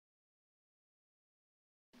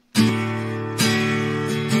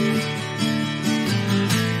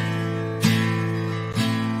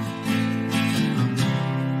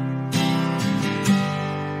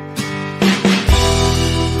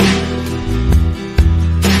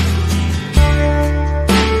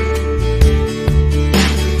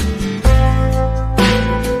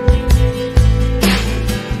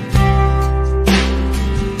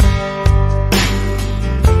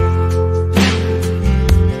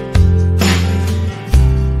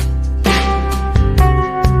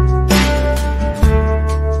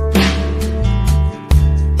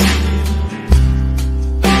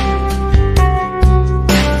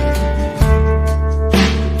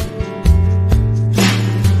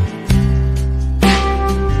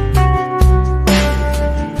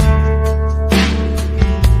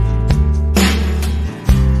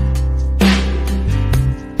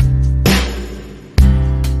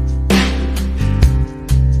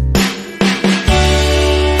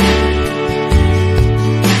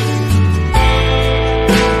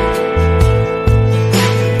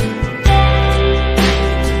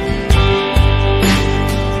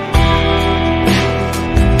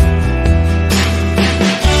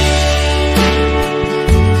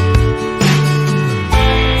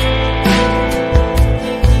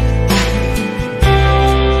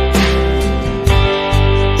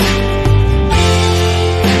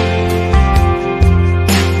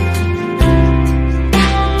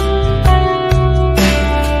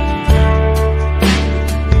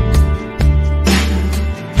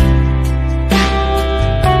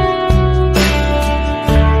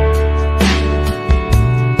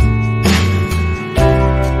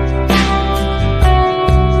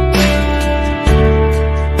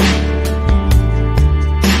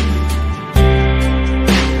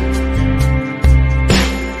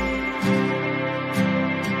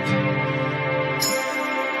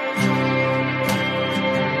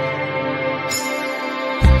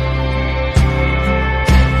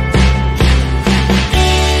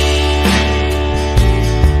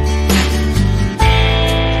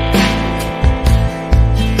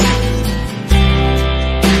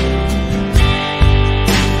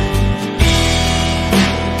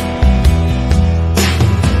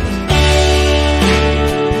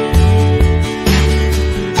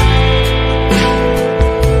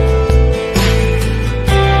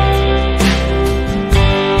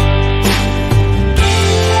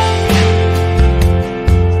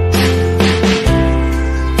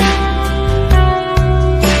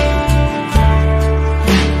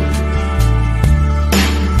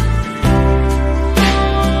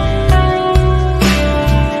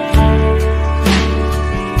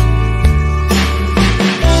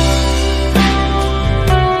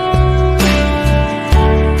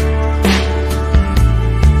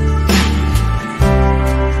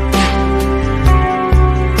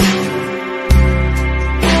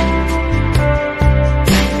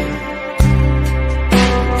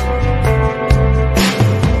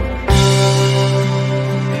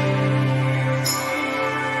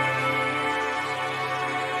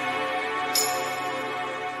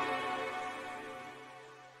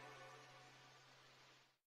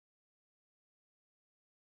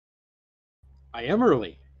I am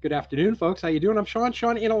early. Good afternoon, folks. How you doing? I'm Sean.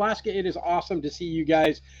 Sean in Alaska. It is awesome to see you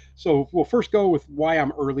guys. So we'll first go with why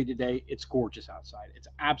I'm early today. It's gorgeous outside. It's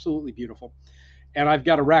absolutely beautiful. And I've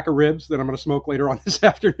got a rack of ribs that I'm going to smoke later on this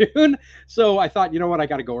afternoon. So I thought, you know what? I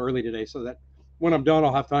got to go early today so that when I'm done,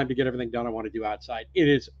 I'll have time to get everything done I want to do outside. It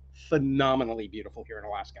is phenomenally beautiful here in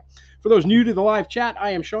Alaska. For those new to the live chat,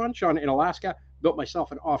 I am Sean. Sean in Alaska. Built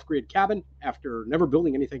myself an off-grid cabin after never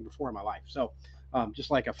building anything before in my life. So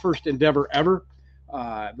just like a first endeavor ever.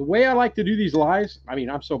 The way I like to do these lives, I mean,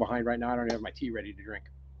 I'm so behind right now, I don't even have my tea ready to drink.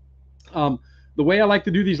 Um, the way I like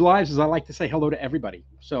to do these lives is I like to say hello to everybody.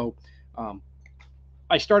 So um,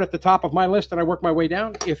 I start at the top of my list and I work my way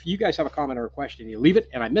down. If you guys have a comment or a question, you leave it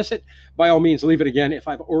and I miss it, by all means, leave it again. If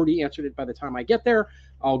I've already answered it by the time I get there,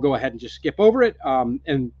 I'll go ahead and just skip over it.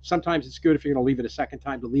 And sometimes it's good if you're going to leave it a second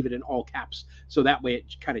time to leave it in all caps. So that way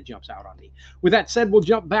it kind of jumps out on me. With that said, we'll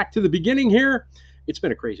jump back to the beginning here. It's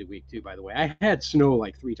been a crazy week, too, by the way. I had snow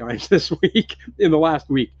like 3 times this week in the last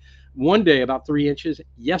week. One day, about 3 inches.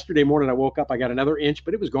 Yesterday morning, I woke up, I got another inch,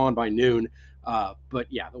 but it was gone by noon. But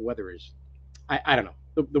yeah, the weather is, I don't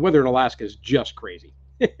know. The weather in Alaska is just crazy.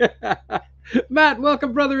 Matt,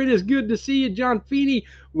 welcome, brother. It is good to see you. John Feeney,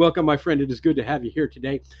 welcome, my friend. It is good to have you here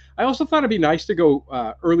today. I also thought it'd be nice to go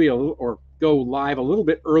early a little, or go live a little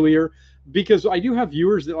bit earlier, because I do have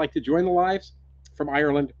viewers that like to join the lives from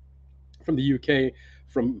Ireland, from the UK,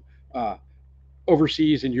 from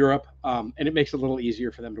overseas in Europe, and it makes it a little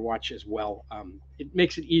easier for them to watch as well. It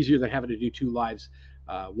makes it easier than having to do two lives,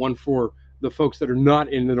 one for the folks that are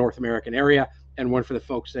not in the North American area, and one for the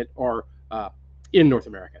folks that are in North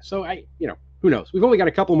America. So who knows? We've only got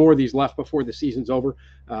a couple more of these left before the season's over,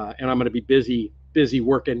 and I'm going to be busy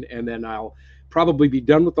working, and then I'll probably be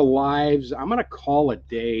done with the lives. I'm going to call a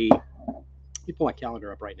day. Let me pull my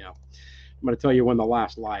calendar up right now. I'm going to tell you when the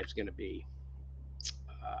last live's going to be.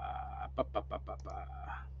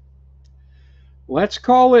 Let's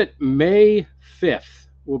call it May 5th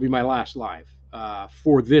will be my last live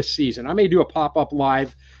for this season. I may do a pop-up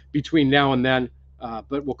live between now and then,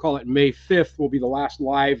 but we'll call it May 5th will be the last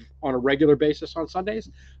live on a regular basis on Sundays,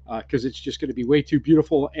 because it's just going to be way too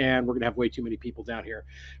beautiful and we're going to have way too many people down here.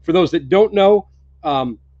 For those that don't know,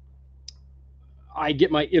 I get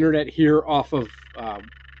my internet here off of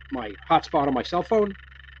my hotspot on my cell phone.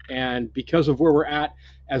 And because of where we're at,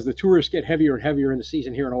 as the tourists get heavier and heavier in the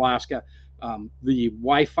season here in Alaska, the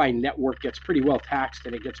Wi-Fi network gets pretty well taxed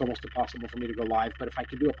and it gets almost impossible for me to go live. But if I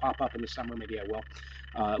can do a pop-up in the summer, maybe I will.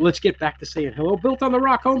 Let's get back to saying hello. Built on the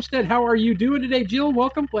Rock Homestead, how are you doing today? Jill,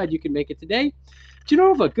 welcome. Glad you can make it today.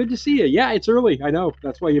 Genova, good to see you. Yeah, it's early. I know.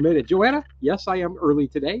 That's why you made it. Joanna, yes, I am early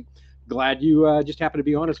today. Glad you just happened to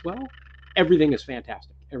be on as well. Everything is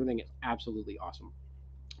fantastic. Everything is absolutely awesome.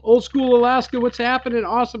 Old School Alaska, what's happening?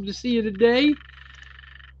 Awesome to see you today.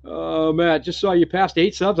 Matt, just saw you passed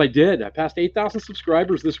 8 subs. I did. I passed 8,000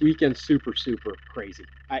 subscribers this weekend. Super, super crazy.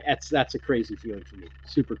 That's a crazy feeling for me.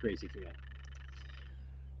 Super crazy feeling.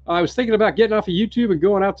 I was thinking about getting off of YouTube and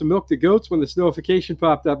going out to milk the goats when this notification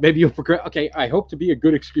popped up. Maybe you'll progress. Okay, I hope to be a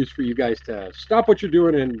good excuse for you guys to stop what you're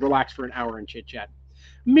doing and relax for an hour and chit chat.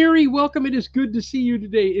 Mary, welcome. It is good to see you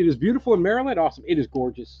today. It is beautiful in Maryland. Awesome. It is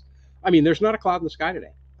gorgeous. I mean, there's not a cloud in the sky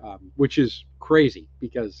today, which is crazy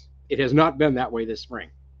because it has not been that way this spring.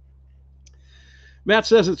 Matt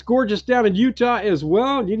says it's gorgeous down in Utah as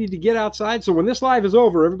well. You need to get outside. So when this live is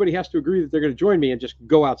over, everybody has to agree that they're going to join me and just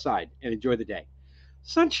go outside and enjoy the day.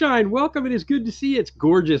 Sunshine, welcome. It is good to see you. It's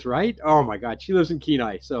gorgeous, right? Oh, my God. She lives in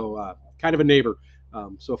Kenai, so kind of a neighbor.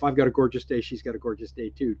 So if I've got a gorgeous day, she's got a gorgeous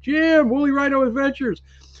day, too. Jim, Woolly Rhino Adventures.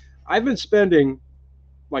 I've been spending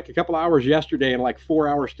like a couple hours yesterday and like 4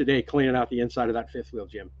 hours today cleaning out the inside of that fifth wheel,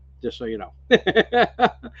 Jim, just so you know.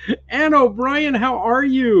 Ann O'Brien, how are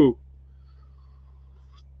you?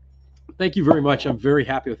 Thank you very much. I'm very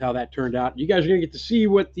happy with how that turned out. You guys are going to get to see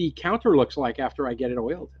what the counter looks like after I get it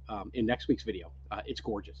oiled in next week's video. It's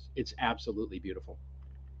gorgeous. It's absolutely beautiful.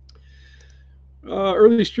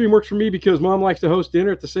 Early stream works for me because Mom likes to host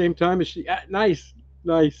dinner at the same time as she. Nice,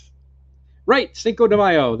 nice. Right, Cinco de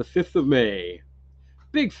Mayo, the 5th of May.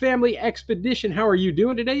 Big Family Expedition, how are you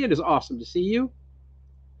doing today? It is awesome to see you.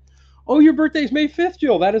 Oh, your birthday is May 5th,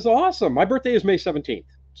 Jill. That is awesome. My birthday is May 17th.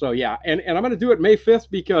 So, yeah, and I'm going to do it May 5th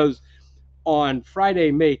because on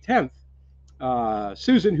Friday, May 10th,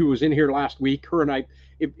 Susan, who was in here last week, her and I,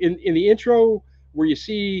 in the intro where you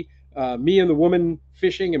see me and the woman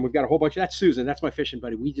fishing, and we've got a whole bunch of, that's Susan, that's my fishing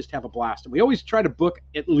buddy. We just have a blast. And we always try to book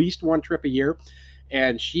at least one trip a year.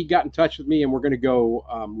 And she got in touch with me, and we're going to go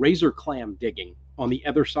razor clam digging on the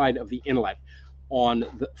other side of the inlet on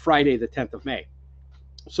the Friday, the 10th of May.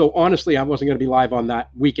 So honestly, I wasn't going to be live on that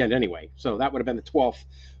weekend anyway. So that would have been the 12th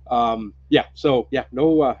Yeah, so yeah,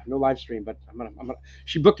 no live stream, but I'm gonna.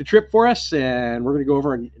 She booked a trip for us, and we're gonna go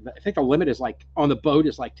over. And I think the limit is like on the boat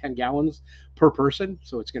is like 10 gallons per person,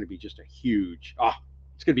 so it's gonna be just a huge.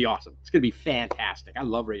 It's gonna be awesome. It's gonna be fantastic. I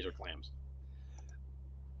love razor clams.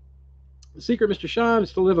 The secret, Mr. Sean,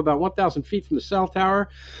 is to live about 1,000 feet from the cell tower.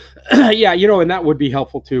 Yeah, and that would be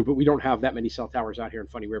helpful too. But we don't have that many cell towers out here in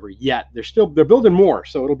Funny River yet. They're building more,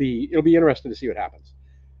 so it'll be interesting to see what happens.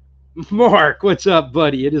 Mark, what's up,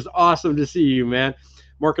 buddy? It is awesome to see you, man.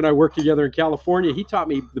 Mark and I worked together in California. He taught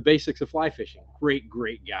me the basics of fly fishing. Great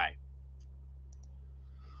guy.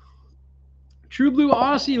 True Blue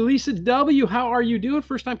Aussie, Lisa W. How are you doing?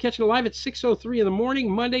 First time catching it live at 6:03 in the morning,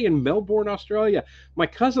 Monday in Melbourne, Australia. My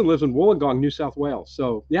cousin lives in Wollongong, New South Wales.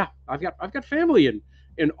 So yeah, I've got family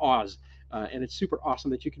in Oz, and it's super awesome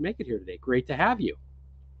that you can make it here today. Great to have you.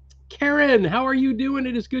 Karen, how are you doing?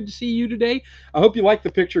 It is good to see you today. I hope you like the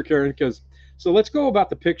picture, Karen, so let's go about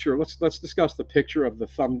the picture. Let's discuss the picture of the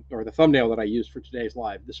thumbnail that I used for today's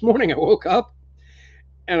live. This morning I woke up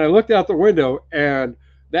and I looked out the window, and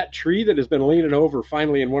that tree that has been leaning over,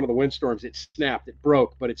 finally in one of the windstorms, it snapped, it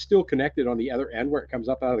broke, but it's still connected on the other end where it comes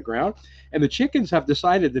up out of the ground. And the chickens have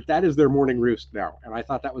decided that is their morning roost now. And I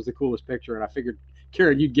thought that was the coolest picture. And I figured,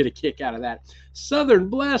 Karen, you'd get a kick out of that. Southern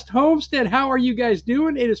Blessed Homestead, how are you guys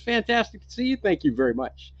doing? It is fantastic to see you. Thank you very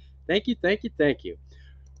much. Thank you.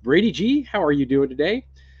 Brady G, how are you doing today?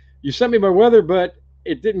 You sent me my weather, but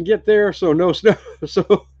it didn't get there, so no snow.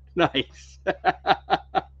 So nice.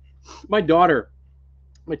 My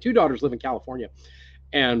two daughters live in California,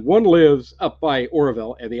 and one lives up by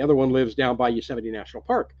Oroville, and the other one lives down by Yosemite National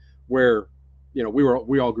Park, where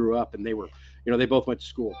we all grew up, and they both went to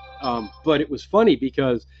school. But it was funny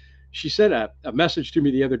because she sent a message to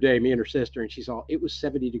me the other day, me and her sister, and she's all, it was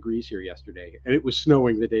 70 degrees here yesterday, and it was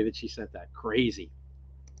snowing the day that she sent that. Crazy.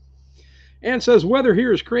 And says, weather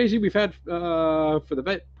here is crazy. We've had for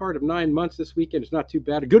the part of 9 months this weekend. It's not too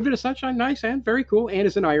bad. A good bit of sunshine, nice, and very cool. And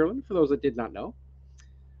is in Ireland, for those that did not know.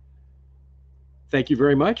 Thank you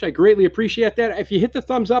very much. I greatly appreciate that. If you hit the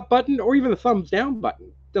thumbs up button or even the thumbs down button,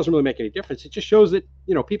 it doesn't really make any difference. It just shows that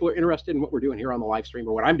people are interested in what we're doing here on the live stream,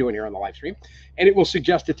 or what I'm doing here on the live stream, and it will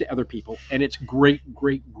suggest it to other people. And it's great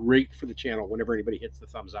for the channel whenever anybody hits the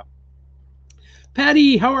thumbs up.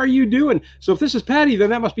 Patty, how are you doing? So if this is Patty, then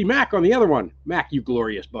that must be Mac on the other one. Mac, you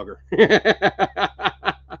glorious bugger.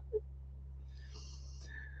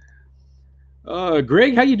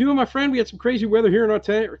 Greg, how you doing, my friend? We had some crazy weather here in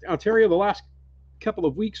Ontario the last couple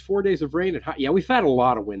of weeks, 4 days of rain. Yeah, we've had a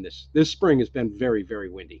lot of wind. This spring has been very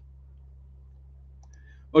windy.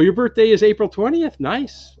 Oh, your birthday is April 20th?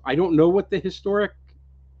 Nice. I don't know what the historic,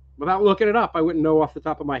 without looking it up, I wouldn't know off the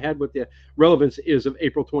top of my head what the relevance is of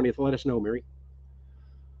April 20th. Let us know, Mary.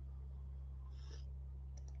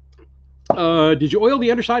 Did you oil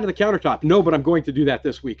the underside of the countertop? No, but I'm going to do that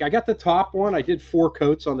this week. I got the top one. I did 4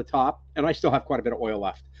 coats on the top, and I still have quite a bit of oil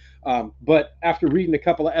left. But after reading a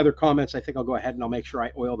couple of other comments, I think I'll go ahead and I'll make sure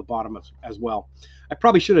I oil the bottom as well. I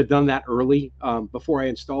probably should have done that early before I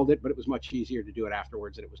installed it, but it was much easier to do it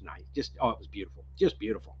afterwards, and it was nice. It was beautiful. Just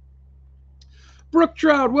beautiful. Brooke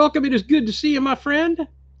Trout, welcome. It is good to see you, my friend.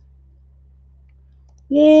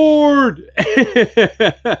 Ward.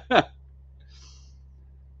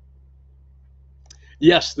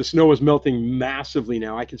 Yes, the snow is melting massively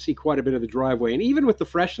now. I can see quite a bit of the driveway. And even with the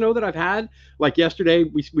fresh snow that I've had, like yesterday,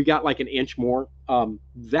 we got like an inch more.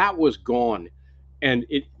 That was gone, and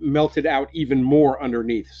it melted out even more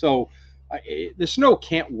underneath. So the snow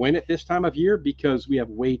can't win at this time of year because we have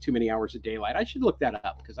way too many hours of daylight. I should look that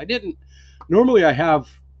up because I didn't. Normally I have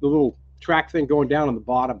the little track thing going down on the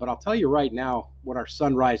bottom, but I'll tell you right now what our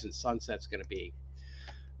sunrise and sunset's going to be.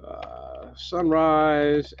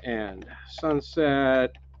 Sunrise and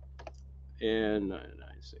sunset in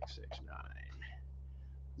 99669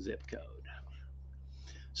 zip code.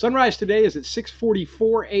 Sunrise today is at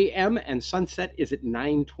 6:44 a.m. and sunset is at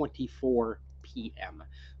 9:24 p.m.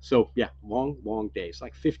 So yeah, long days,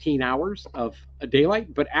 like 15 hours of a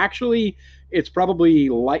daylight. But actually, it's probably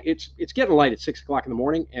light. It's getting light at 6 o'clock in the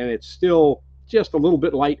morning, and it's still just a little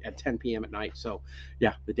bit light at 10 p.m. at night. So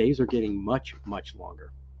yeah, the days are getting much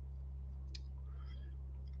longer.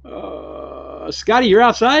 Scotty, you're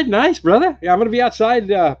outside? Nice, brother. Yeah, I'm going to be outside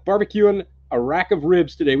barbecuing a rack of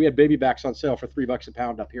ribs today. We had baby backs on sale for $3 a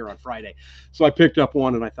pound up here on Friday. So I picked up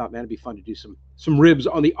one, and I thought, man, it'd be fun to do some ribs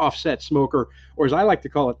on the offset smoker, or as I like to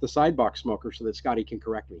call it, the side box smoker, so that Scotty can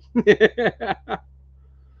correct me.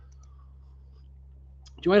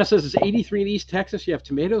 Joanna says it's 83 in East Texas. You have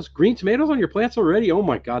tomatoes, green tomatoes on your plants already? Oh,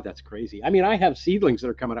 my God, that's crazy. I mean, I have seedlings that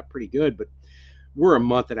are coming up pretty good, but we're a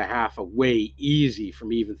month and a half away easy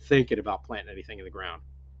from even thinking about planting anything in the ground.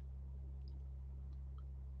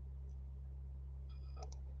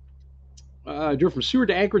 Drove from Seward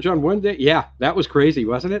to Anchorage on Wednesday. Yeah, that was crazy,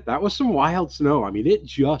 wasn't it? That was some wild snow. I mean, it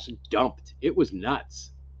just dumped. It was nuts.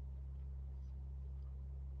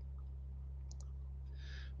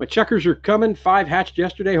 My checkers are coming. 5 hatched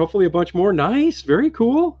yesterday. Hopefully a bunch more. Nice. Very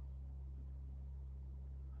cool.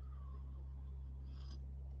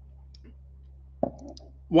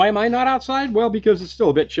 Why am I not outside? Well, because it's still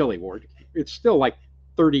a bit chilly, Ward. It's still like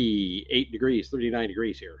 38 degrees, 39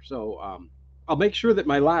 degrees here. So I'll make sure that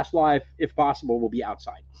my last live, if possible, will be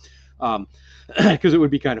outside. Because it would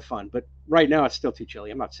be kind of fun. But right now it's still too chilly.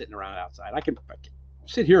 I'm not sitting around outside. I can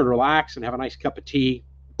sit here and relax and have a nice cup of tea.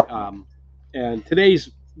 And today's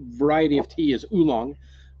variety of tea is oolong.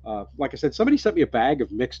 Like I said, somebody sent me a bag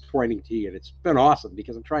of mixed Twining tea, and it's been awesome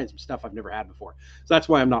because I'm trying some stuff I've never had before. So that's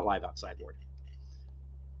why I'm not live outside, Ward.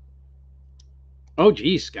 Oh,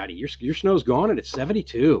 geez, Scotty, your snow's gone and it's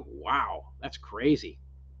 72. Wow, that's crazy.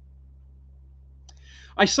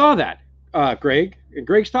 I saw that, Greg. And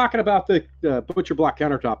Greg's talking about the butcher block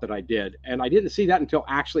countertop that I did, and I didn't see that until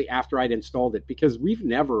actually after I'd installed it because we've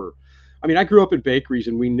never. I mean, I grew up in bakeries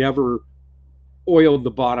and we never oiled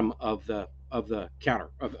the bottom of the counter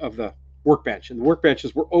of the workbench, and the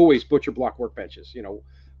workbenches were always butcher block workbenches.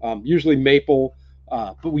 Usually maple,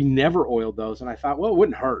 but we never oiled those. And I thought, well, it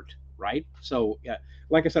wouldn't hurt, right? So, yeah,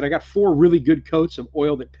 like I said, I got 4 really good coats of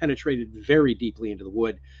oil that penetrated very deeply into the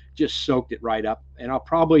wood, just soaked it right up. And I'll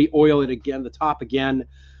probably oil it again, the top again,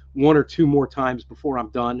 1 or 2 more times before I'm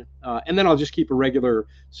done. And then I'll just keep a regular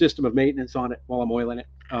system of maintenance on it while I'm oiling it.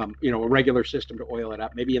 A regular system to oil it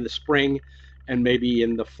up, maybe in the spring and maybe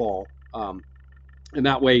in the fall. And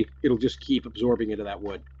that way it'll just keep absorbing into that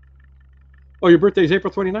wood. Oh, your birthday is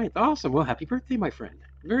April 29th. Awesome. Well, happy birthday, my friend.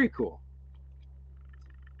 Very cool.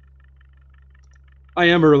 I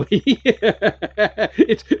am early.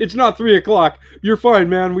 It's not 3 o'clock. You're fine,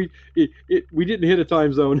 man. We didn't hit a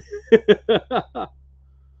time zone.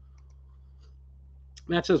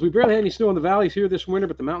 Matt says we barely had any snow in the valleys here this winter,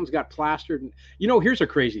 but the mountains got plastered. And here's a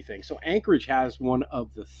crazy thing. So Anchorage has one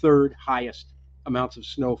of the 3rd highest amounts of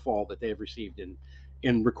snowfall that they have received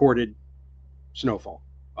in recorded snowfall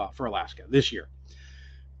for Alaska this year,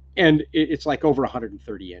 and it's like over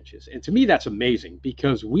 130 inches. And to me, that's amazing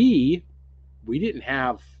because we didn't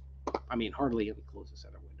have. I mean, hardly. Let me close this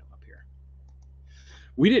other window up here.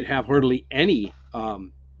 We didn't have hardly any. I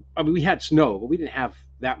mean, we had snow, but we didn't have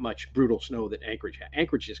that much brutal snow that Anchorage had.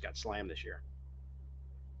 Anchorage just got slammed this year.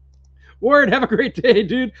 Ward, have a great day,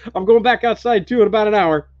 dude. I'm going back outside too in about an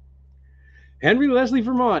hour. Henry Leslie,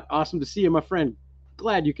 Vermont. Awesome to see you, my friend.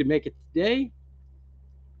 Glad you could make it today.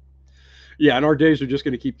 Yeah, and our days are just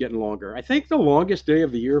going to keep getting longer. I think the longest day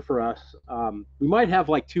of the year for us, we might have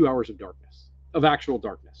like 2 hours of darkness, of actual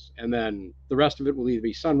darkness. And then the rest of it will either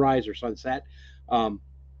be sunrise or sunset,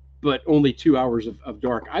 but only 2 hours of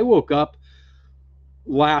dark. I woke up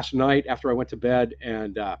last night after I went to bed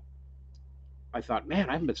and I thought, man,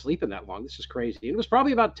 I haven't been sleeping that long. This is crazy. And it was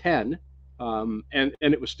probably about 10. And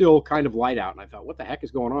it was still kind of light out. And I thought, what the heck is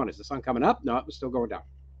going on? Is the sun coming up? No, it was still going down.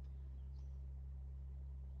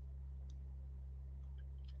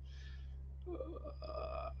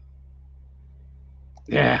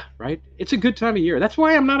 Yeah, right. It's a good time of year. That's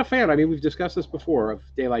why I'm not a fan. I mean, we've discussed this before of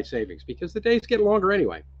daylight savings because the days get longer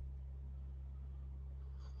anyway.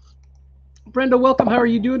 Brenda, welcome. How are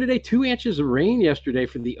you doing today? 2 inches of rain yesterday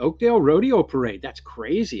for the Oakdale Rodeo Parade. That's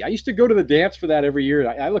crazy. I used to go to the dance for that every year.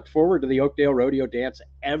 I looked forward to the Oakdale Rodeo dance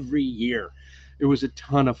every year. It was a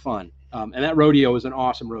ton of fun. And that rodeo was an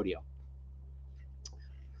awesome rodeo.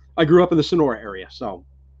 I grew up in the Sonora area, so,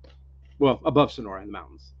 well, above Sonora in the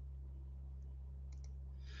mountains.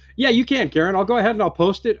 Yeah, you can, Karen. I'll go ahead and I'll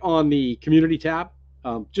post it on the community tab,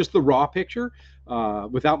 just the raw picture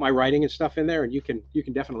without my writing and stuff in there, and you can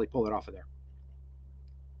definitely pull it off of there.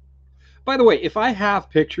 By the way, if I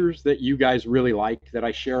have pictures that you guys really like that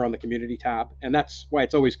I share on the community tab, and that's why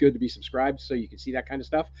it's always good to be subscribed so you can see that kind of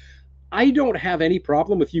stuff, I don't have any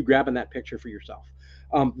problem with you grabbing that picture for yourself.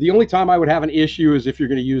 The only time I would have an issue is if you're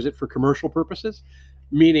going to use it for commercial purposes,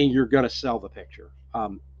 meaning you're going to sell the picture.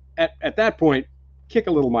 At that point, kick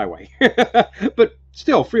a little my way. But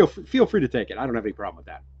still, feel free to take it. I don't have any problem with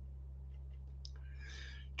that.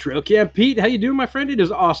 Trail Camp Pete, how you doing, my friend? It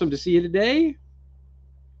is awesome to see you today.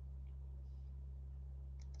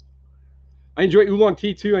 I enjoy oolong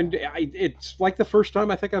tea too, and it's like the first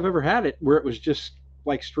time I think I've ever had it where it was just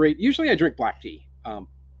like straight. Usually I drink black tea, and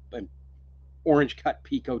orange cut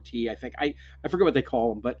pico tea. I think I forget what they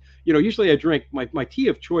call them, but usually I drink my tea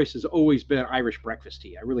of choice has always been Irish breakfast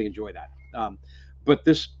tea. I really enjoy that. But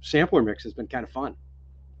this sampler mix has been kind of fun.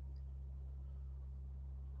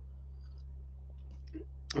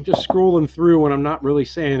 I'm just scrolling through when I'm not really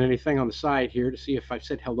saying anything on the side here to see if I've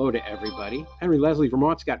said hello to everybody. Henry Leslie,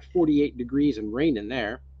 Vermont's got 48 degrees and rain in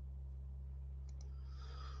there.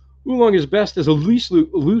 Oolong is best as a loose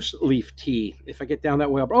leaf tea. If I get down that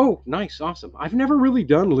way, oh, nice, awesome. I've never really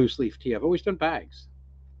done loose leaf tea. I've always done bags.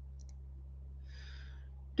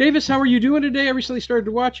 Davis, how are you doing today? I recently started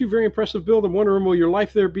to watch you. Very impressive build. I'm wondering, will your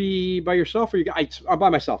life there be by yourself or you? I'm by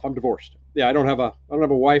myself. I'm divorced. Yeah, I don't have a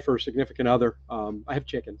wife or a significant other. I have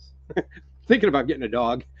chickens. Thinking about getting a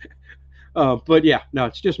dog. But yeah, no,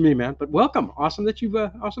 it's just me, man. But welcome. Awesome that you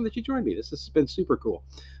joined me. This has been super cool.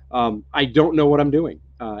 I don't know what I'm doing,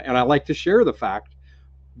 and I like to share the fact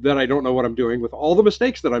that I don't know what I'm doing with all the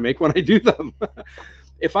mistakes that I make when I do them.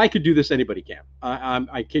 If I could do this, anybody can.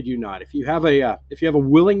 I kid you not. If you have a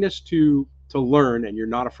willingness to learn and you're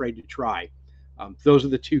not afraid to try, those are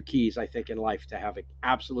the two keys I think in life to have an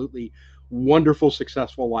absolutely wonderful,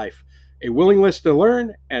 successful life: a willingness to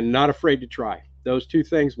learn and not afraid to try. Those two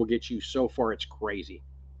things will get you so far it's crazy.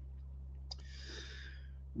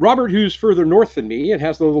 Robert, who's further north than me and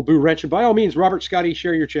has the little blue wrench, and by all means, Robert, Scotty,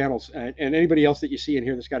 share your channels, and anybody else that you see in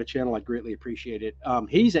here that's got a channel, I'd greatly appreciate it.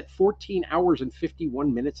 He's at 14 hours and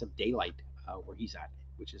 51 minutes of daylight where he's at,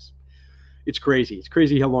 which is, it's crazy. It's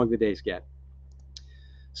crazy how long the days get.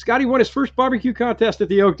 Scotty won his first barbecue contest at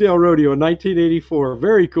the Oakdale Rodeo in 1984.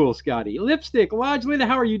 Very cool, Scotty. Lipstick, Lodge Linda,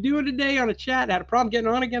 how are you doing today on a chat? Had a problem getting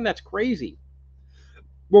on again? That's crazy.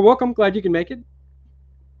 Well, welcome. Glad you can make it.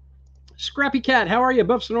 Scrappy Cat, how are you?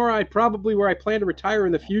 Above Sonora, I'd probably where I plan to retire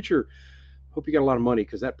in the future. Hope you got a lot of money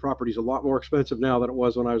because that property's a lot more expensive now than it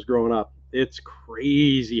was when I was growing up. It's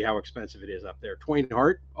crazy how expensive it is up there. Twain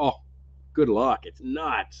Hart, oh, good luck. It's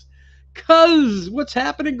nuts. Cuz, what's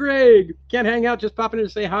happening, Greg? Can't hang out, just popping in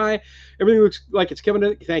to say hi. Everything looks like it's coming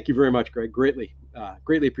to. Thank you very much, Greg. Greatly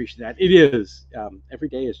appreciate that. It is. Every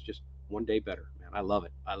day is just one day better, man. I love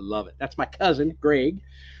it. I love it. That's my cousin, Greg.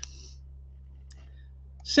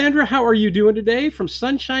 Sandra, how are you doing today? From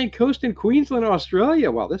Sunshine Coast in Queensland,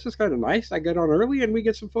 Australia. Well, this is kind of nice. I got on early and we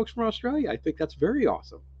get some folks from Australia. I think that's very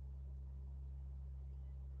awesome.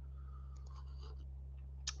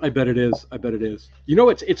 I bet it is. I bet it is. You know,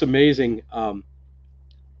 it's amazing. And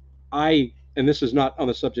this is not on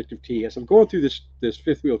the subject of tea. As I'm going through this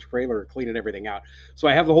fifth wheel trailer and cleaning everything out, so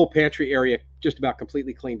I have the whole pantry area just about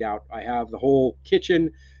completely cleaned out. I have the whole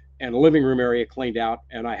kitchen and living room area cleaned out,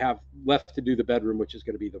 and I have left to do the bedroom, which is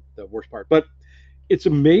going to be the worst part. But it's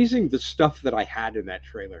amazing the stuff that I had in that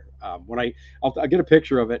trailer. I'll get a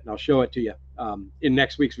picture of it and I'll show it to you in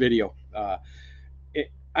next week's video.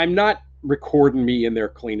 I'm not recording me in there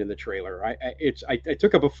cleaning the trailer. I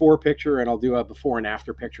took a before picture and I'll do a before and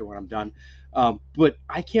after picture when I'm done. But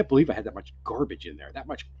I can't believe I had that much garbage in there, that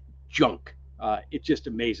much junk. It just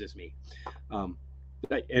amazes me.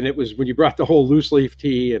 And it was when you brought the whole loose leaf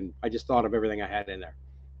tea, and I just thought of everything I had in there.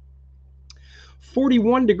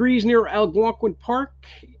 41 degrees near Algonquin Park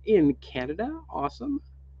in Canada. Awesome.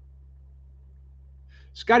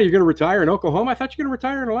 Scotty, you're going to retire in Oklahoma? I thought you were going to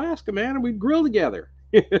retire in Alaska, man, and we'd grill together.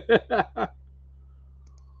 This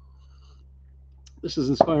is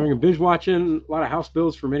inspiring. I'm binge watching a lot of house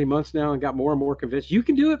builds for many months now and got more and more convinced. You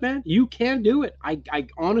can do it, man. You can do it. I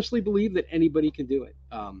honestly believe that anybody can do it.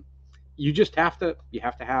 You just have to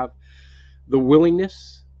have the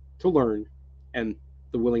willingness to learn and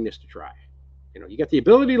the willingness to try. You know, you got the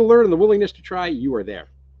ability to learn and the willingness to try, you are there.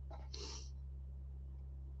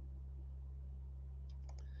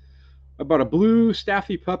 I bought a blue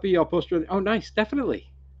staffy puppy. I'll post her. Oh, nice. Definitely.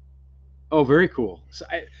 Oh, very cool. So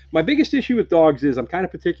my biggest issue with dogs is I'm kind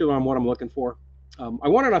of particular on what I'm looking for. I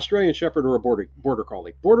want an Australian Shepherd or a Border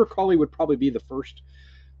Collie. Border Collie would probably be the first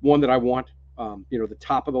one that I want. The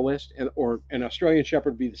top of the list, or an Australian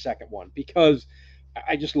Shepherd would be the second one, because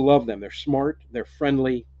I just love them. They're smart, they're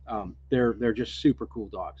friendly, they're just super cool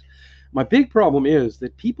dogs. My big problem is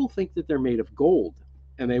that people think that they're made of gold,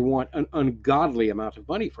 and they want an ungodly amount of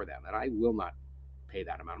money for them, and I will not pay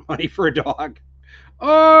that amount of money for a dog.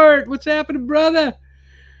 Art, what's happening, brother?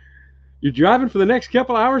 You're driving for the next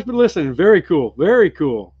couple hours, but listen, very cool, very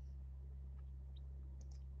cool.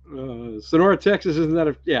 Sonora, Texas, isn't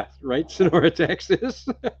that yeah, right? Sonora, Texas.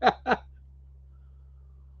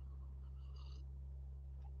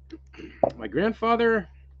 My grandfather.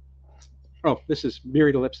 Oh, this is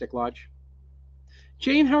Mary to Lipstick Lodge.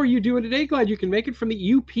 Jane, how are you doing today? Glad you can make it from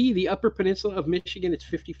the UP, the Upper Peninsula of Michigan. It's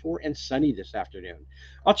 54 and sunny this afternoon.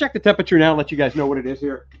 I'll check the temperature now and let you guys know what it is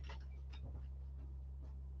here.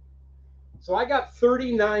 So I got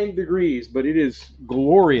 39 degrees, but it is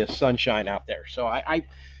glorious sunshine out there. So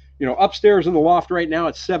Upstairs in the loft right now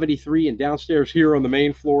it's 73, and downstairs here on the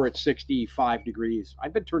main floor it's 65 degrees.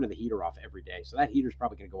 I've been turning the heater off every day, so that heater's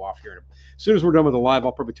probably going to go off here. As soon as we're done with the live,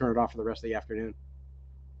 I'll probably turn it off for the rest of the afternoon.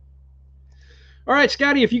 All right,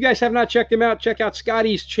 Scotty, if you guys have not checked him out, check out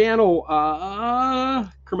Scotty's channel.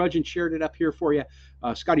 Curmudgeon shared it up here for you.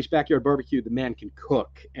 Scotty's Backyard Barbecue. The man can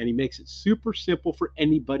cook, and he makes it super simple for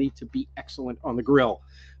anybody to be excellent on the grill.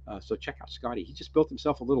 So check out Scotty. He just built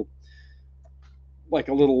himself a little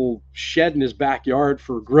shed in his backyard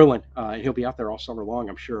for grilling. And he'll be out there all summer long,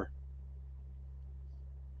 I'm sure.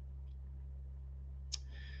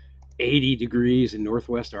 80 degrees in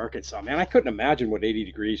Northwest Arkansas. Man, I couldn't imagine what 80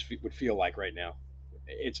 degrees would feel like right now.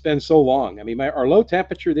 It's been so long. I mean, our low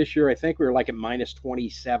temperature this year, I think we were like at minus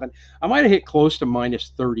 27. I might have hit close to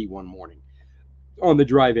minus 30 one morning on the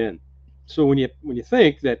drive in. So when you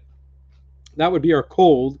think that would be our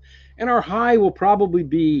cold, and our high will probably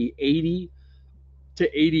be 80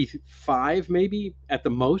 to 85 maybe at the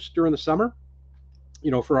most during the summer,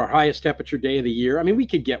 for our highest temperature day of the year. I mean, we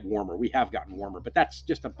could get warmer. We have gotten warmer, but that's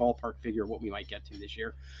just a ballpark figure of what we might get to this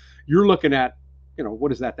year. You're looking at,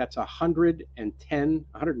 what is that? That's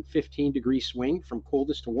 115 degree swing from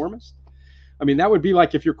coldest to warmest. I mean, that would be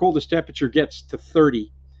like if your coldest temperature gets to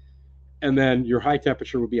 30 and then your high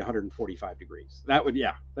temperature would be 145 degrees.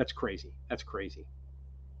 That's crazy. That's crazy.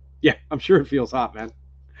 Yeah, I'm sure it feels hot, man.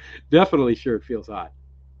 Definitely sure it feels hot.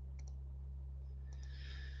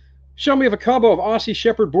 Show me of a combo of Aussie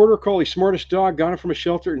Shepherd Border Collie, smartest dog, got him from a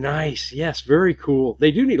shelter. Nice. Yes, very cool.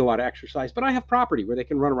 They do need a lot of exercise, but I have property where they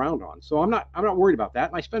can run around on. So I'm not worried about that.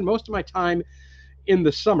 And I spend most of my time in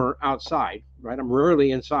the summer outside, right? I'm rarely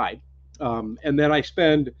inside. And then I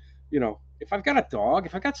spend, if I've got a dog,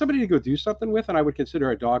 if I've got somebody to go do something with, and I would consider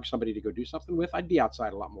a dog somebody to go do something with, I'd be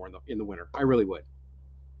outside a lot more in the winter. I really would.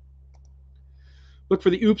 Look for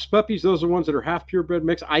the Oops puppies. Those are ones that are half purebred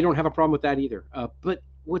mix. I don't have a problem with that either. But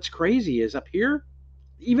what's crazy is up here,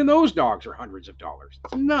 even those dogs are hundreds of dollars.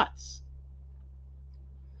 It's nuts.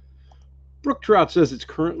 Brook Trout says it's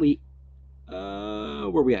currently, where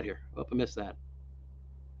are we at here? Oh, I missed that.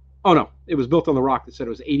 Oh, no. It was built on the rock that said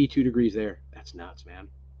it was 82 degrees there. That's nuts, man.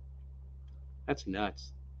 That's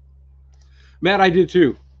nuts. Matt, I did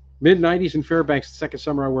too. Mid-90s in Fairbanks, the second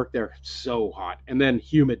summer I worked there. So hot. And then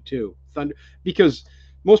humid too. Thunder, because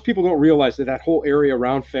most people don't realize that whole area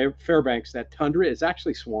around Fairbanks, that tundra, is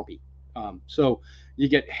actually swampy. So you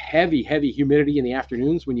get heavy humidity in the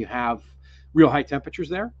afternoons when you have real high temperatures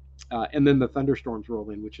there. And then the thunderstorms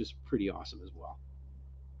roll in, which is pretty awesome as well.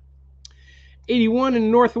 81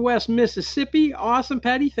 in Northwest Mississippi. Awesome,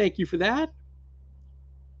 Patty. Thank you for that.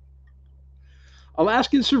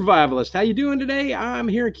 Alaskan Survivalist, how you doing today? I'm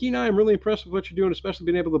here in Kenai. I'm really impressed with what you're doing, especially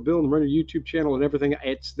being able to build and run your YouTube channel and everything.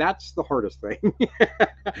 That's the hardest thing.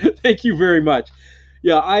 Thank you very much.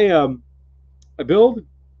 Yeah, I build,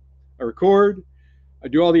 I record, I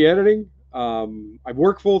do all the editing. I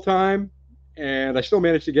work full time, and I still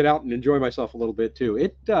manage to get out and enjoy myself a little bit too.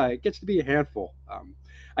 It gets to be a handful.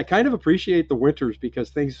 I kind of appreciate the winters because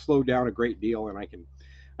things slow down a great deal, and I can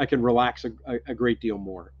relax a great deal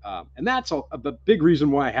more. And that's a big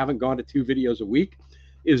reason why I haven't gone to 2 videos a week,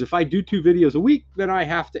 is if I do 2 videos a week, then I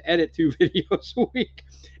have to edit 2 videos a week.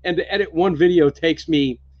 And to edit one video takes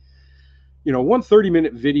me, one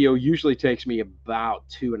 30-minute video usually takes me about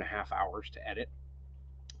 2.5 hours to edit.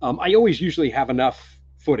 I always usually have enough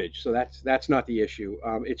footage, so that's not the issue.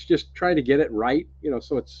 It's just trying to get it right,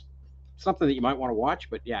 so it's something that you might want to watch.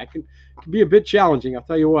 But yeah, it can be a bit challenging. I'll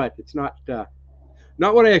tell you what, it's not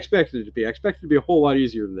what I expected it to be. I expected it to be a whole lot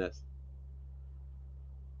easier than this.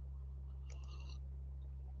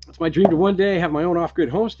 It's my dream to one day have my own off-grid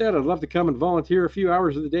homestead. I'd love to come and volunteer a few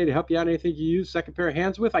hours of the day to help you out. Anything you use second pair of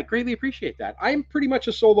hands with, I greatly appreciate that. I'm pretty much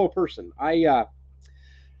a solo person. I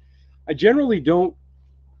generally don't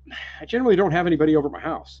have anybody over at my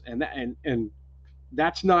house, and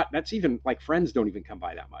that's even like friends don't even come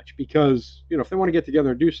by that much, because if they want to get together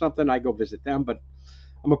and do something, I go visit them. But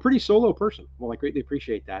I'm a pretty solo person. Well, I greatly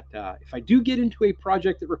appreciate that. If I do get into a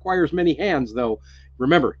project that requires many hands, though,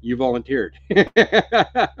 remember, you volunteered.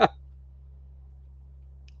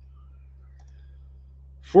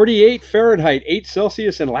 48 Fahrenheit, 8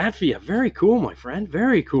 Celsius in Latvia. Very cool, my friend.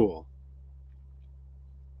 Very cool.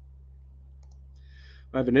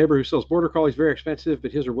 I have a neighbor who sells border collies, very expensive,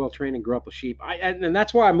 but his are well trained and grew up with sheep. And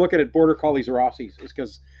that's why I'm looking at border collies or Aussies, is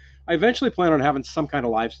because I eventually plan on having some kind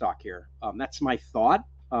of livestock here. That's my thought.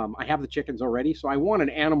 I have the chickens already, so I want an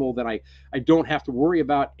animal that I don't have to worry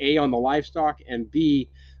about, A, on the livestock, and B,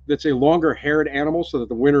 that's a longer haired animal so that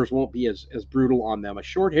the winters won't be as brutal on them. A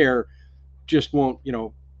short hair just won't,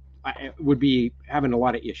 I would be having a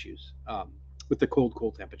lot of issues. with the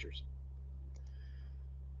cold temperatures.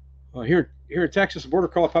 Here in Texas, a border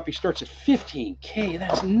collie puppy starts at 15K.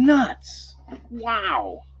 That's nuts.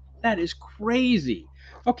 Wow, that is crazy.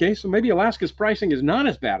 Okay, so maybe Alaska's pricing is not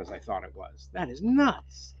as bad as I thought it was. That is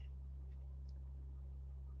nuts.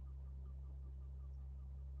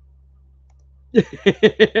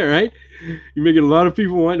 Right? You're making a lot of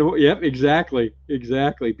people want to. Yep, exactly.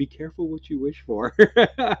 Be careful what you wish for.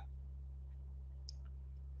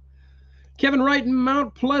 Kevin Wright in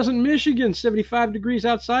Mount Pleasant, Michigan, 75 degrees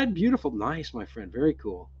outside. Beautiful. Nice, my friend. Very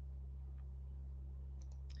cool.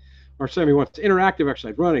 Marcemi wants interactive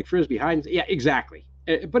exercise, running, frisbee, hiding. Yeah, exactly.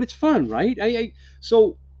 But it's fun, right?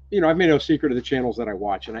 So, I've made no secret of the channels that I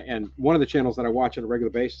watch, and one of the channels that I watch on a regular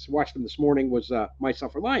basis, watched him this morning, was My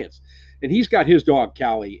Self-Reliance, and he's got his dog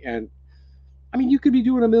Callie, and I mean, you could be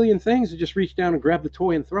doing a million things and just reach down and grab the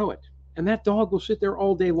toy and throw it, and that dog will sit there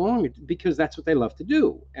all day long because that's what they love to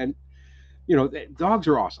do. And dogs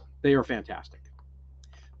are awesome; they are fantastic.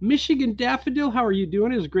 Michigan Daffodil, how are you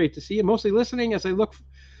doing? It is great to see you. Mostly listening as I look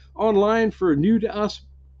online for new to us.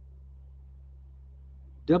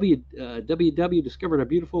 WW discovered a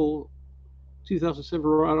beautiful 2000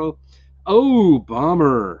 Silverado. Oh,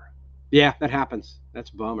 bummer. Yeah, that happens.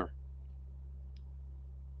 That's a bummer.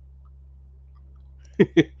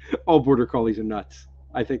 All border collies are nuts.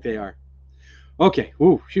 I think they are. Okay.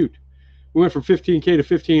 Oh, shoot. We went from 15K to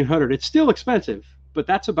 1500. It's still expensive, but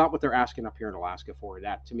that's about what they're asking up here in Alaska for.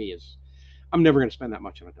 That to me is, I'm never going to spend that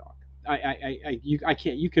much on a dog. I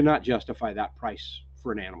can't. You cannot justify that price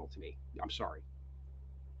for an animal to me. I'm sorry.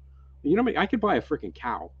 I could buy a freaking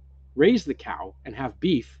cow, raise the cow, and have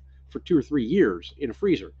beef for 2 or 3 years in a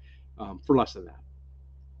freezer for less than that.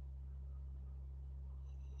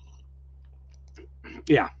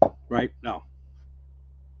 Yeah, right. No.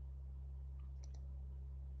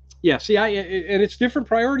 Yeah. See, and it's different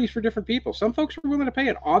priorities for different people. Some folks are willing to pay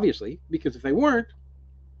it, obviously, because if they weren't,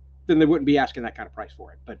 then they wouldn't be asking that kind of price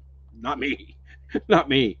for it. But not me. Not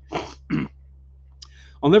me.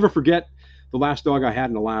 I'll never forget the last dog I had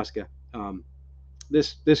in Alaska.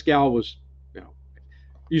 This gal was,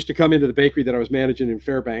 used to come into the bakery that I was managing in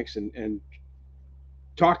Fairbanks and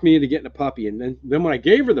talk me into getting a puppy. And then when I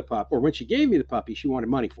gave her the pup, or when she gave me the puppy, she wanted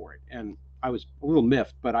money for it. And I was a little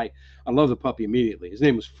miffed, but I loved the puppy immediately. His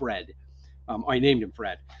name was Fred. I named him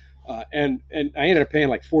Fred. And I ended up paying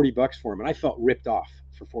like $40 for him, and I felt ripped off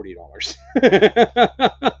for $40.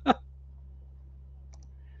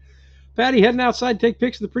 Patty, heading outside, take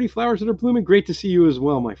pics of the pretty flowers that are blooming. Great to see you as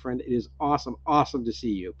well, my friend. It is awesome to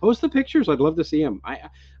see you. Post the pictures. I'd love to see them.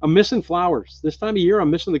 I'm missing flowers. This time of year,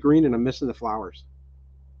 I'm missing the green and I'm missing the flowers.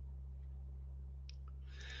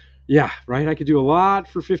 Yeah, right. I could do a lot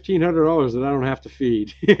for $1,500 that I don't have to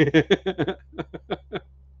feed.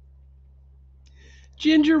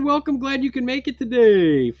 Ginger, welcome. Glad you can make it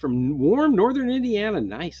today from warm northern Indiana.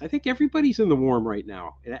 Nice. I think everybody's in the warm right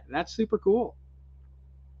now. That's super cool.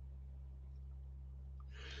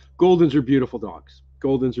 Goldens are beautiful dogs.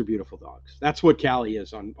 That's what Callie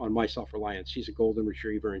is on My Self-Reliance. She's a golden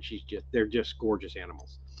retriever, and they're just gorgeous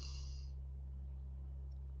animals.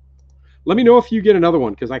 Let me know if you get another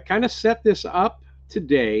one, because I kind of set this up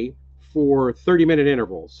today for 30-minute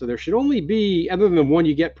intervals. So there should only be, other than the one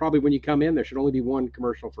you get probably when you come in, there should only be one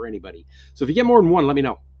commercial for anybody. So if you get more than one, let me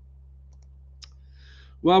know.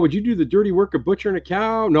 Well, would you do the dirty work of butchering a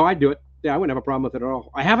cow? No, I'd do it. Yeah, I wouldn't have a problem with it at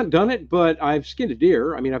all. I haven't done it, but I've skinned a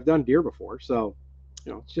deer. I mean, I've done deer before, so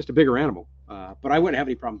it's just a bigger animal. But I wouldn't have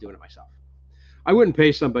any problem doing it myself. I wouldn't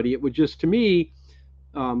pay somebody. It would just, to me,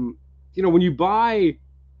 when you buy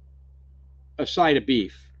a side of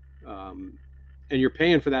beef, and you're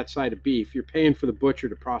paying for that side of beef, you're paying for the butcher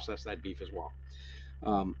to process that beef as well.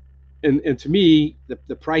 And to me,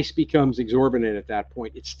 the price becomes exorbitant at that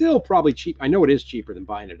point. It's still probably cheap. I know it is cheaper than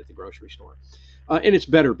buying it at the grocery store. And it's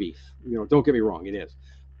better beef. Don't get me wrong, it is.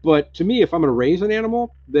 But to me, if I'm going to raise an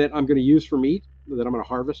animal that I'm going to use for meat, that I'm going to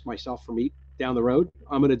harvest myself for meat down the road,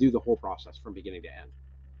 I'm going to do the whole process from beginning to end.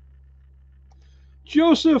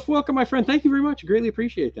 Joseph, welcome, my friend. Thank you very much. I greatly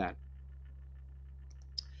appreciate that.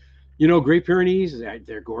 Great Pyrenees,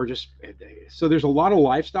 they're gorgeous. So there's a lot of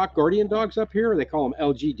livestock guardian dogs up here. They call them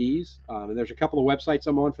LGDs. And there's a couple of websites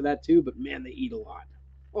I'm on for that too. But man, they eat a lot.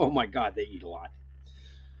 Oh my God, they eat a lot.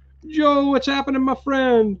 Joe, what's happening, my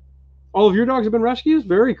friend? All of your dogs have been rescues?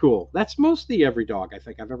 Very cool. That's mostly every dog I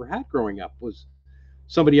think I've ever had growing up was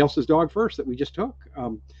somebody else's dog first that we just took.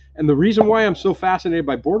 And the reason why I'm so fascinated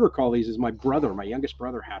by border collies is my youngest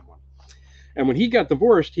brother had one. And when he got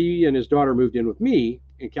divorced, he and his daughter moved in with me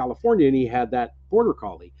in California, and he had that border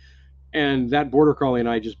collie. And that border collie and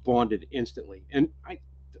I just bonded instantly. And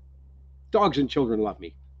dogs and children love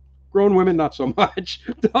me. Grown women, not so much.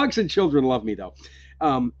 Dogs and children love me though.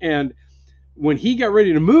 And when he got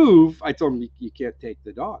ready to move, I told him, you can't take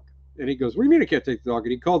the dog. And he goes, what do you mean I can't take the dog?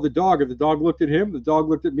 And he called the dog, and the dog looked at him, the dog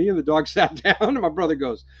looked at me, and the dog sat down. And my brother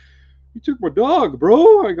goes, you took my dog,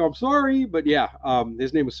 bro. I go, I'm sorry. But yeah,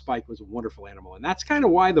 his name was Spike, was a wonderful animal. And that's kind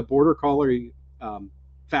of why the border collie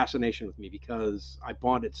fascination with me, because I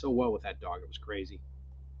bonded so well with that dog. It was crazy.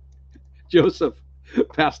 Joseph,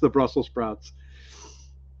 past the Brussels sprouts.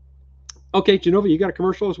 Okay, Genova, you got a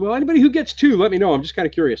commercial as well? Anybody who gets two, let me know. I'm just kind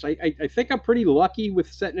of curious. I think I'm pretty lucky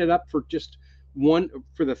with setting it up for just one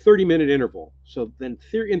for the 30-minute interval. So then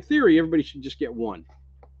in theory, everybody should just get one.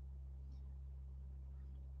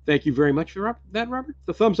 Thank you very much for that, Robert.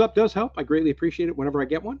 The thumbs up does help. I greatly appreciate it whenever I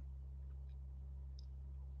get one.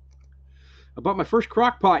 I bought my first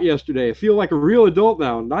crock pot yesterday. I feel like a real adult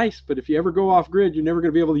now. Nice, but if you ever go off grid, you're never going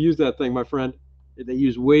to be able to use that thing, my friend. They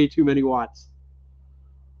use way too many watts.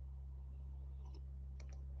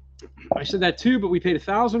 I said that too, but we paid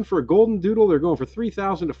 $1,000 for a golden doodle. They're going for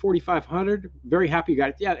 $3,000 to $4,500. Very happy you got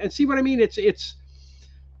it. Yeah, and see what I mean? It's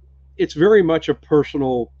very much a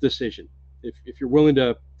personal decision. If you're willing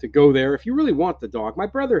to go there, if you really want the dog. My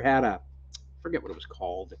brother had I forget what it was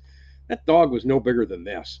called. That dog was no bigger than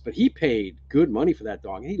this, but he paid good money for that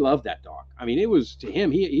dog, and he loved that dog. I mean, it was to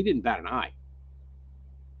him, he didn't bat an eye.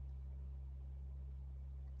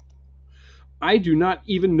 I do not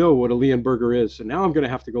even know what a Leonberger is, so now I'm going to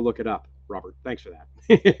have to go look it up. Robert, thanks for that.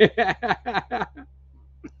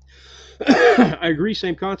 I agree,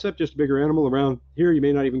 same concept, just a bigger animal. Around here, you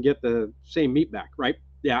may not even get the same meat back, right?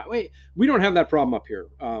 Yeah, we don't have that problem up here.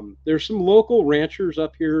 There's some local ranchers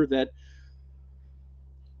up here that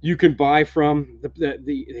you can buy from.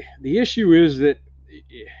 The issue is that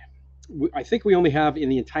I think we only have in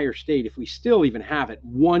the entire state, if we still even have it,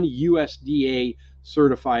 one USDA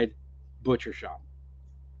certified butcher shop.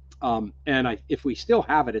 And if we still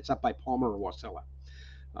have it, it's up by Palmer or Wasilla.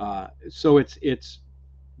 So it's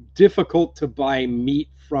difficult to buy meat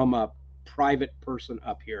from a private person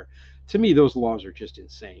up here. To me, those laws are just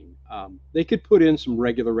insane. They could put in some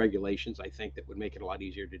regular regulations, I think, that would make it a lot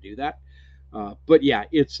easier to do that. But yeah,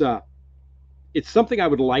 it's something I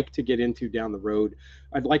would like to get into down the road.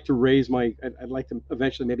 I'd like to I'd like to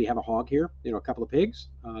eventually maybe have a hog here, a couple of pigs.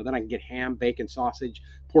 Then I can get ham, bacon, sausage,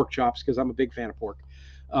 pork chops, because I'm a big fan of pork.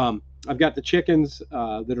 I've got the chickens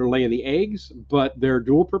that are laying the eggs, but they're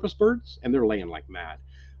dual purpose birds and they're laying like mad.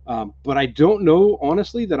 But I don't know,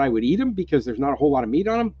 honestly, that I would eat them because there's not a whole lot of meat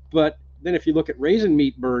on them. But then if you look at raisin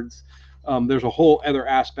meat birds, there's a whole other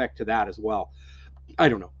aspect to that as well. I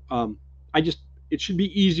don't know. It should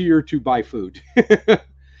be easier to buy food.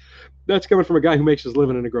 That's coming from a guy who makes his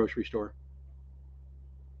living in a grocery store.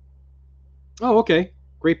 Oh, okay.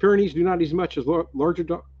 Great Pyrenees do not eat as much as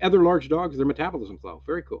other large dogs. Their metabolism slow.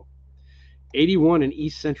 Very cool. 81 in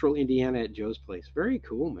East Central Indiana at Joe's place. Very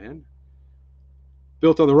cool, man.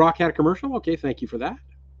 Built on the Rock had a commercial. Okay, thank you for that.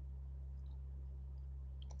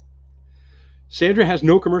 Sandra has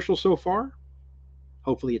no commercials so far.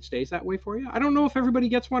 Hopefully it stays that way for you. I don't know if everybody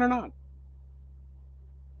gets one or not.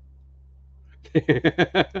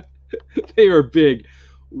 They are big.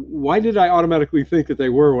 Why did I automatically think that they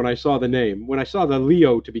were when I saw the name? When I saw the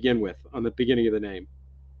Leo to begin with on the beginning of the name.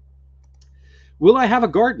 Will I have a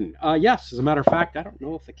garden? Yes, as a matter of fact, I don't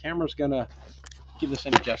know if the camera's going to give this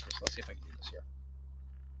any justice. Let's see if I can do this here.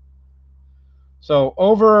 So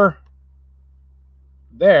over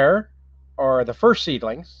there are the first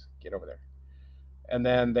seedlings. Get over there. And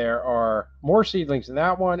then there are more seedlings in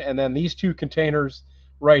that one. And then these two containers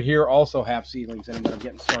right here also have seedlings in them that I'm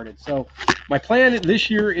getting started. So my plan this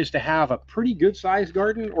year is to have a pretty good sized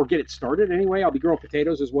garden, or get it started anyway. I'll be growing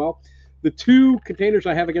potatoes as well. The two containers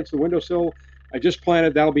I have against the windowsill, I just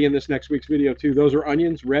planted. That'll be in this next week's video too. Those are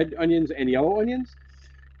onions, red onions and yellow onions.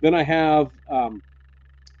 Then I have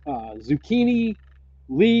zucchini,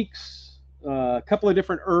 leeks, a couple of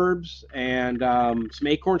different herbs, and some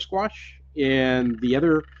acorn squash in the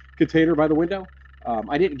other container by the window.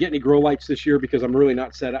 I didn't get any grow lights this year because I'm really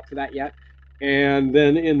not set up for that yet. And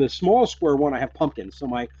then in the small square one, I have pumpkins. So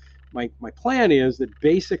my plan is that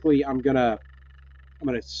basically I'm gonna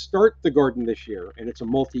start the garden this year, and it's a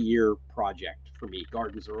multi-year project for me.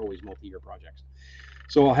 Gardens are always multi-year projects.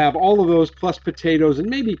 So I'll have all of those plus potatoes and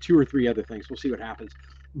maybe 2 or 3 other things. We'll see what happens.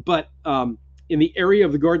 But in the area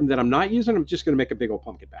of the garden that I'm not using, I'm just going to make a big old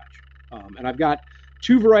pumpkin patch. And I've got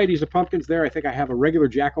 2 varieties of pumpkins there. I think I have a regular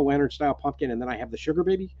jack-o'-lantern style pumpkin, and then I have the sugar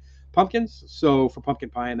baby pumpkins, so for pumpkin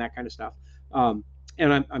pie and that kind of stuff. And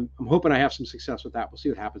I'm hoping I have some success with that. We'll see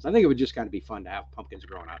what happens. I think it would just kind of be fun to have pumpkins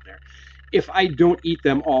growing out there. If I don't eat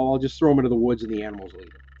them all, I'll just throw them into the woods and the animals will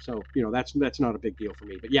eat them. So, that's not a big deal for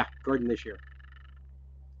me. But yeah, garden this year.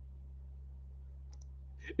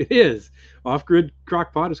 It is. Off-grid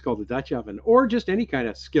crock pot is called a Dutch oven, or just any kind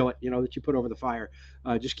of skillet, that you put over the fire.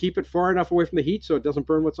 Just keep it far enough away from the heat so it doesn't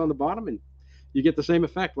burn what's on the bottom, and you get the same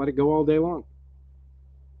effect. Let it go all day long.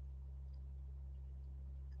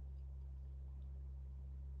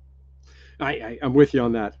 I'm with you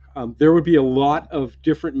on that. There would be a lot of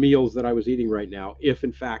different meals that I was eating right now if,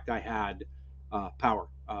 in fact, I had power.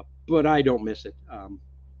 But I don't miss it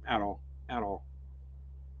at all. At all.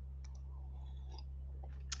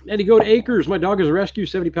 And to go to Acres. My dog is a rescue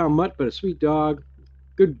 70-pound mutt, but a sweet dog.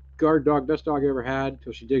 Good guard dog, best dog I ever had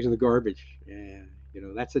until she digs in the garbage. Yeah,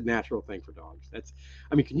 that's a natural thing for dogs.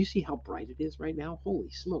 I mean, can you see how bright it is right now? Holy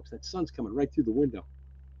smokes, that sun's coming right through the window.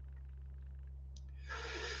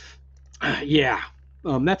 Yeah,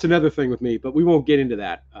 that's another thing with me, but we won't get into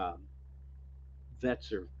that.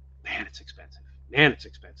 Vets are, man, it's expensive. Man, it's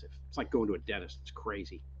expensive. It's like going to a dentist. It's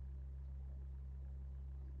crazy.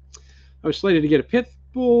 I was slated to get a pit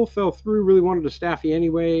bull, fell through, really wanted a staffy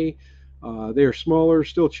anyway. They are smaller,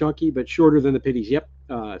 still chunky, but shorter than the pitties. Yep.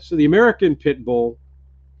 So the American pit bull,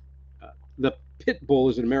 the pit bull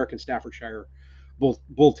is an American Staffordshire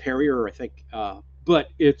bull terrier, I think, but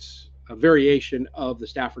it's a variation of the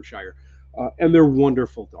Staffordshire. And they're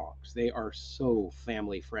wonderful dogs. They are so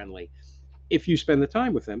family friendly if you spend the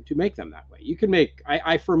time with them to make them that way. You can make.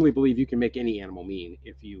 I firmly believe you can make any animal mean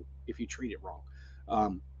if you treat it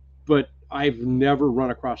wrong. But I've never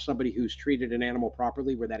run across somebody who's treated an animal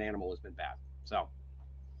properly where that animal has been bad. So,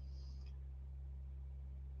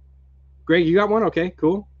 Greg, you got one? Okay,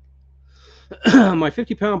 cool. My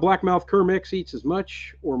 50-pound blackmouth cur mix eats as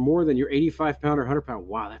much or more than your 85-pound or 100-pound.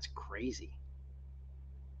 Wow, that's crazy.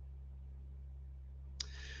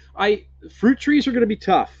 Fruit trees are going to be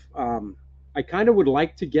tough. I kind of would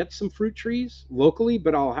like to get some fruit trees locally,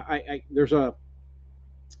 but there's a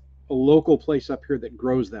local place up here that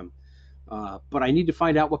grows them. But I need to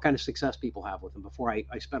find out what kind of success people have with them before I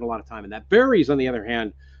spend a lot of time in that. Berries, on the other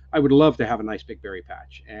hand, I would love to have a nice big berry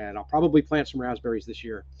patch, and I'll probably plant some raspberries this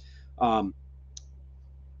year,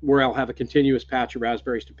 where I'll have a continuous patch of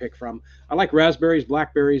raspberries to pick from. I like raspberries,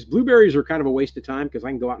 blackberries. Blueberries are kind of a waste of time because I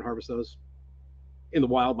can go out and harvest those in the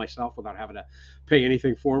wild myself without having to pay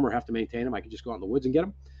anything for them or have to maintain them. I can just go out in the woods and get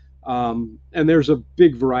them. And there's a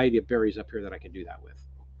big variety of berries up here that I can do that with.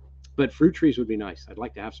 But fruit trees would be nice. I'd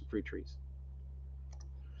like to have some fruit trees.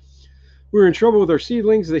 We were in trouble with our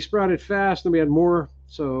seedlings. They sprouted fast, and we had more.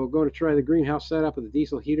 So going to try the greenhouse setup with a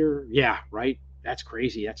diesel heater. Yeah, right. That's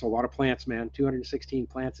crazy. That's a lot of plants, man. 216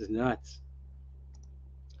 plants is nuts.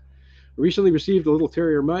 Recently received a little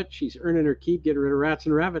terrier mutt. She's earning her keep, getting rid of rats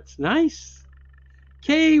and rabbits. Nice.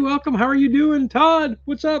 Kay, welcome. How are you doing? Todd,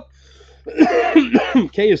 what's up?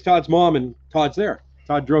 Kay is Todd's mom, and Todd's there.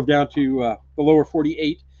 Todd drove down to the lower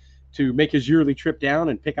 48 to make his yearly trip down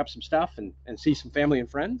and pick up some stuff and see some family and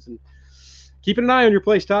friends. And keeping an eye on your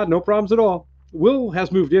place, Todd. No problems at all. Will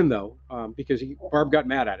has moved in, though, because Barb got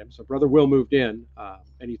mad at him. So brother Will moved in,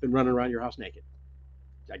 and he's been running around your house naked.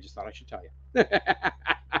 I just thought I should tell you.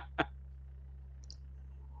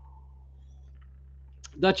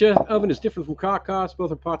 Dutch oven is different from crock pots.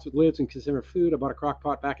 Both are pots with lids and consumer food. I bought a crock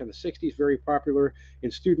pot back in the 60s, very popular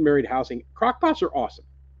in student married housing. Crock pots are awesome.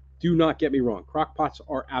 Do not get me wrong. Crock pots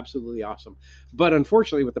are absolutely awesome. But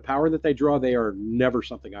unfortunately, with the power that they draw, they are never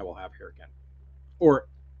something I will have here again or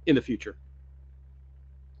in the future.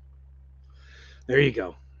 There you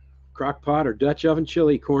go. Crock pot or Dutch oven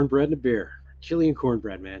chili, cornbread, and a beer. Chili and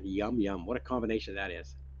cornbread, man. Yum, yum. What a combination that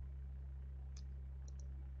is.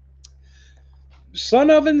 Sun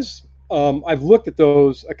ovens, I've looked at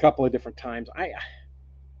those a couple of different times.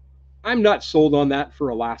 I'm not sold on that for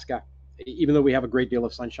Alaska, even though we have a great deal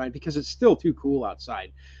of sunshine, because it's still too cool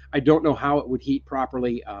outside. I don't know how it would heat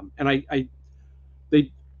properly, and I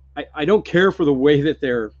don't care for the way that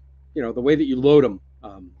they're, the way that you load them.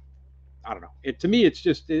 I don't know. To me, it's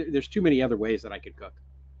just there's too many other ways that I could cook.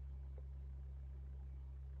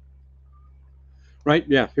 Right?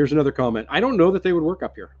 Yeah. Here's another comment. I don't know that they would work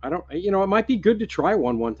up here. I don't. It might be good to try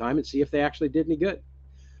one time and see if they actually did any good.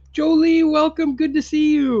 Jolie, welcome. Good to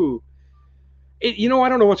see you. I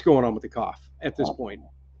don't know what's going on with the cough at this point.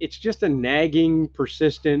 It's just a nagging,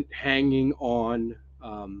 persistent, hanging on,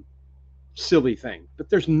 silly thing.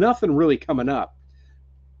 But there's nothing really coming up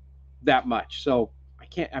that much. So I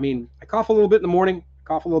can't. I cough a little bit in the morning,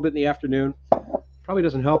 cough a little bit in the afternoon. Probably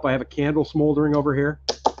doesn't help. I have a candle smoldering over here.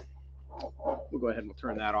 We'll go ahead and we'll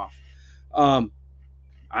turn that off.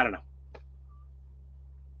 I don't know.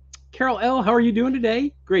 Carol L., how are you doing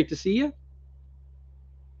today? Great to see you.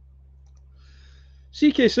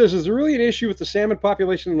 CK says, is there really an issue with the salmon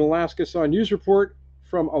population in Alaska? Saw a news report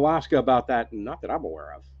from Alaska about that. Not that I'm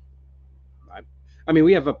aware of. I, I mean,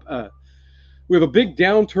 we have a big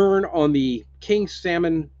downturn on the king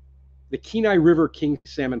salmon, the Kenai River king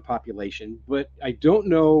salmon population, but I don't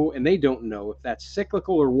know, and they don't know if that's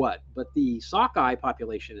cyclical or what. But the sockeye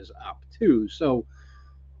population is up too. So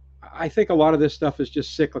I think a lot of this stuff is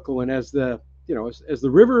just cyclical. And as the as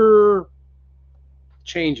the river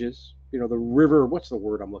changes, the river, what's the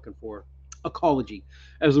word I'm looking for? Ecology.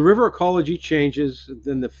 As the river ecology changes,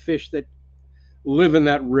 then the fish that live in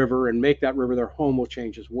that river and make that river their home will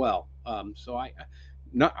change as well. So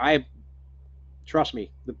I trust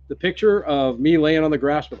me, the picture of me laying on the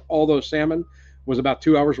grass with all those salmon was about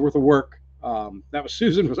 2 hours worth of work. That was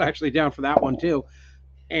Susan was actually down for that one too,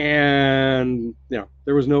 and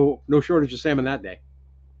there was no shortage of salmon that day.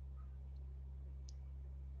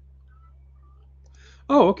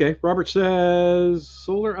 Oh, okay. Robert says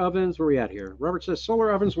solar ovens. Where are we at here? Robert says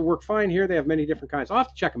solar ovens will work fine here. They have many different kinds. I'll have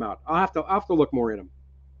to check them out. I'll have to look more in them.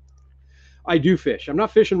 I do fish. I'm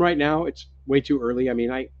not fishing right now. It's way too early. I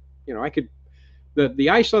mean, I could. The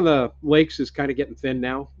ice on the lakes is kind of getting thin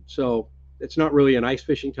now, so it's not really an ice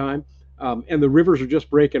fishing time. And the rivers are just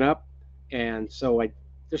breaking up, and so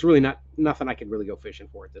there's really nothing I could really go fishing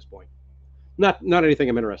for at this point. Not anything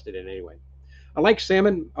I'm interested in anyway. I like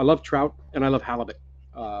salmon. I love trout, and I love halibut.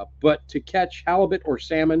 But to catch halibut or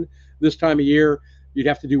salmon this time of year, you'd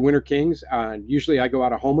have to do winter kings. Usually I go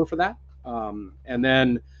out a homer for that. And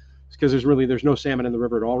then because there's no salmon in the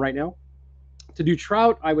river at all right now. To do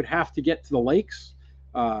trout, I would have to get to the lakes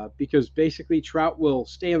because basically trout will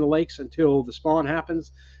stay in the lakes until the spawn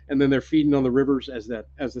happens, and then they're feeding on the rivers as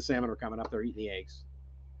the salmon are coming up. They're eating the eggs.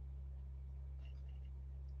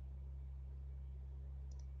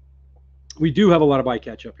 We do have a lot of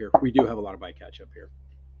bycatch up here. We do have a lot of bycatch up here.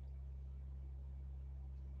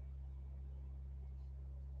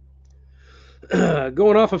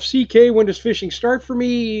 Going off of CK, when does fishing start for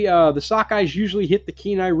me? The sockeyes usually hit the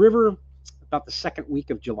Kenai River about the second week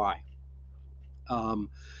of July.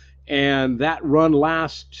 And that run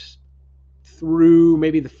lasts through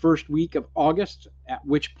maybe the first week of August, at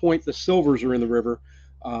which point the silvers are in the river.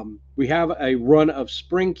 We have a run of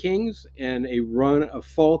spring kings and a run of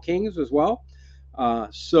fall kings as well.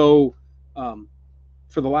 So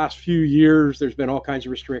for the last few years, there's been all kinds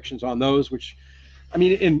of restrictions on those, which, I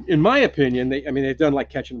mean, in my opinion, they've done like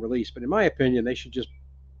catch and release, but in my opinion, they should just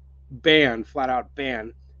flat out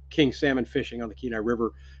ban king salmon fishing on the Kenai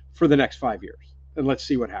River for the next 5 years, and let's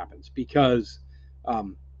see what happens. Because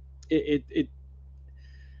I'm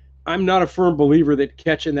not a firm believer that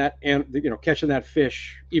catching that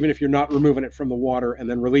fish, even if you're not removing it from the water and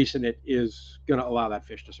then releasing it, is going to allow that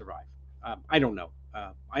fish to survive. I don't know.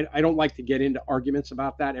 I don't like to get into arguments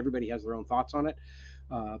about that. Everybody has their own thoughts on it.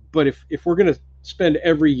 But if we're going to spend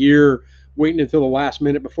every year waiting until the last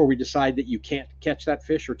minute before we decide that you can't catch that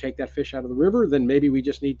fish or take that fish out of the river, then maybe we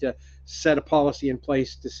just need to set a policy in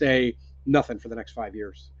place to say nothing for the next 5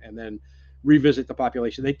 years and then revisit the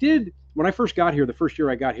population. They did, when I first got here, the first year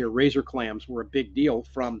I got here, razor clams were a big deal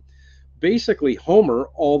from basically Homer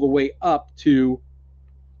all the way up to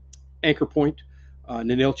Anchor Point,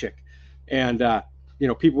 Ninilchik. And,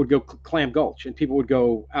 people would go Clam Gulch, and people would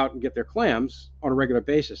go out and get their clams on a regular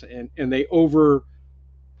basis. And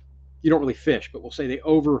you don't really fish, but we'll say they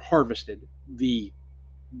over harvested the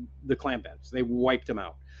clam beds. They wiped them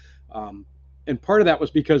out. And part of that was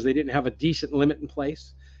because they didn't have a decent limit in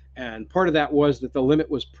place. And part of that was that the limit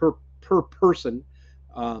was per person.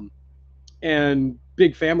 And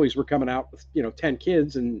big families were coming out with 10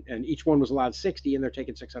 kids, and each one was allowed 60, and they're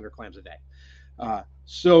taking 600 clams a day.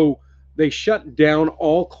 So they shut down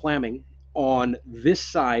all clamming on this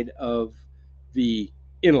side of the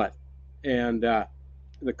inlet and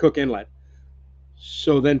the Cook Inlet.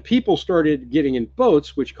 So then people started getting in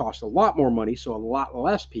boats, which cost a lot more money, so a lot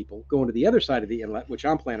less people going to the other side of the inlet, which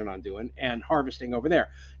I'm planning on doing, and harvesting over there.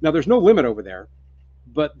 Now, there's no limit over there,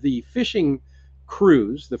 but the fishing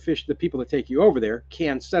crews, the people that take you over there,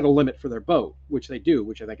 can set a limit for their boat, which they do,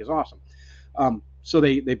 which I think is awesome. So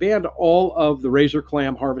they banned all of the razor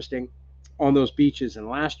clam harvesting on those beaches, and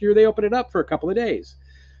last year they opened it up for a couple of days.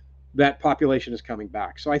 That population is coming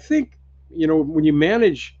back. So I think, when you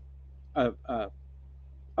manage a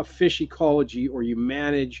fish ecology, or you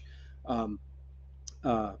manage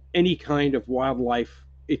any kind of wildlife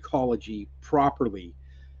ecology properly,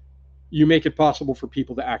 you make it possible for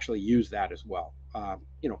people to actually use that as well.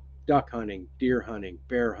 Duck hunting, deer hunting,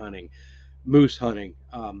 bear hunting, moose hunting.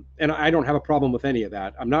 And I don't have a problem with any of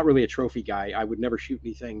that. I'm not really a trophy guy. I would never shoot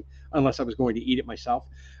anything unless I was going to eat it myself.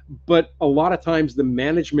 But a lot of times, the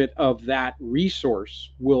management of that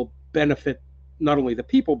resource will benefit not only the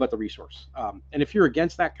people, but the resource. And if you're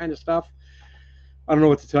against that kind of stuff, I don't know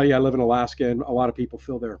what to tell you. I live in Alaska, and a lot of people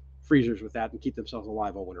fill their freezers with that and keep themselves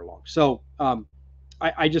alive all winter long. So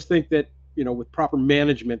I just think that, with proper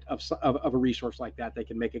management of a resource like that, they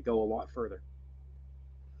can make it go a lot further.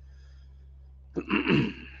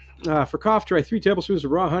 For cough, try 3 tablespoons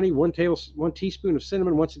of raw honey, one teaspoon of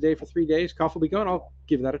cinnamon once a day for 3 days. Cough will be gone. I'll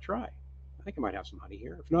give that a try. I think I might have some honey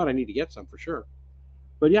here. If not, I need to get some for sure.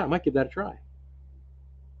 But yeah, I might give that a try.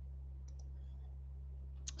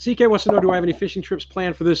 CK wants to know, do I have any fishing trips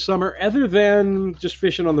planned for this summer other than just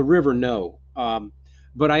fishing on the river? No.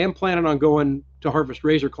 But I am planning on going to harvest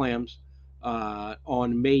razor clams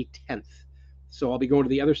on May 10th. So I'll be going to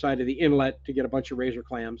the other side of the inlet to get a bunch of razor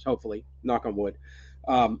clams, hopefully, knock on wood.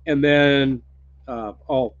 And then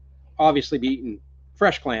I'll obviously be eating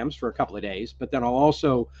fresh clams for a couple of days, but then I'll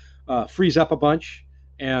also freeze up a bunch,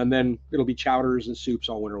 and then it'll be chowders and soups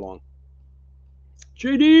all winter long.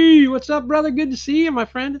 JD, what's up, brother? Good to see you, my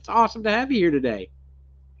friend. It's awesome to have you here today.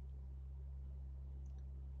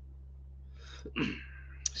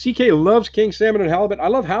 CK loves king salmon and halibut. I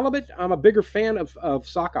love halibut. I'm a bigger fan of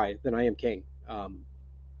sockeye than I am king.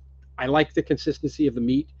 I like the consistency of the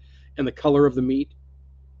meat and the color of the meat.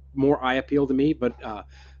 More eye appeal to me. But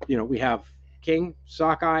we have king,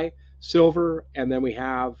 sockeye, silver, and then we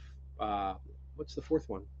have what's the fourth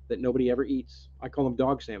one that nobody ever eats? I call them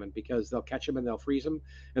dog salmon because they'll catch them and they'll freeze them,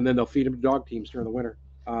 and then they'll feed them to dog teams during the winter.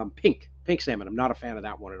 Pink salmon. I'm not a fan of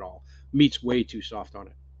that one at all. Meat's way too soft on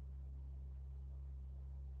it.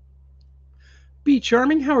 Be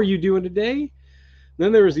Charming, how are you doing today?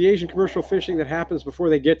 Then there is the Asian commercial fishing that happens before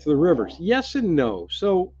they get to the rivers. Yes and no.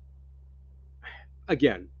 So,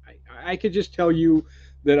 again, I could just tell you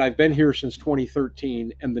that I've been here since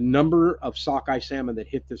 2013, and the number of sockeye salmon that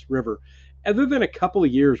hit this river, other than a couple of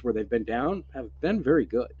years where they've been down, have been very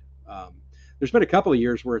good. There's been a couple of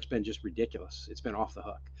years where it's been just ridiculous. It's been off the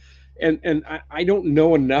hook. And I don't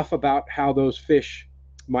know enough about how those fish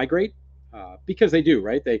migrate because they do,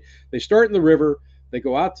 right? They start in the river, they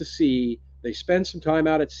go out to sea, they spend some time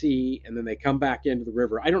out at sea, and then they come back into the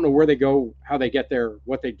river. I don't know where they go, how they get there,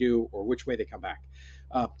 what they do, or which way they come back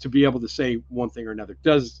to be able to say one thing or another.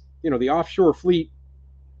 Does the offshore fleet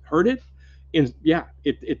hurt it? Yeah,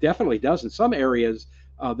 it definitely does. In some areas,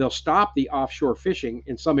 they'll stop the offshore fishing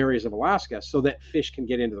in some areas of Alaska so that fish can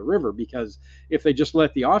get into the river, because if they just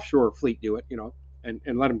let the offshore fleet do it, and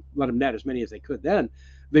let them net as many as they could, then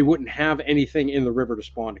they wouldn't have anything in the river to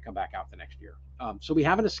spawn to come back out the next year. So we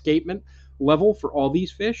have an escapement level for all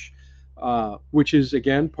these fish, which is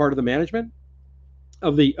again part of the management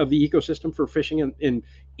of the ecosystem for fishing. And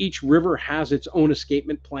each river has its own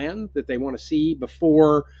escapement plan that they want to see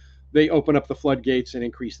before they open up the floodgates and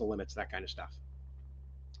increase the limits, that kind of stuff.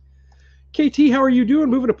 KT, how are you doing?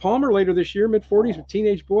 Moving to Palmer later this year, mid-40s with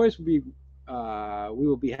teenage boys. We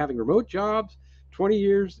will be having remote jobs, 20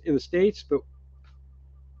 years in the States, but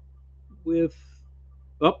with,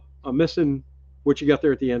 I'm missing what you got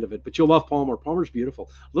there at the end of it, but you'll love Palmer. Palmer's beautiful.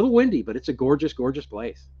 A little windy, but it's a gorgeous, gorgeous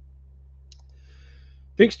place.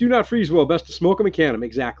 Pinks do not freeze well. Best to smoke them and can them.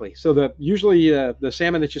 Exactly. So usually the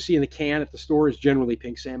salmon that you see in the can at the store is generally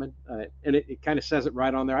pink salmon, and it kind of says it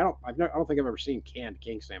right on there. I don't think I've ever seen canned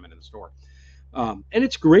king salmon in the store, and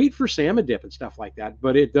it's great for salmon dip and stuff like that.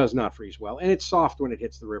 But it does not freeze well, and it's soft when it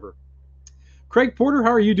hits the river. Craig Porter,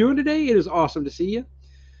 how are you doing today? It is awesome to see you.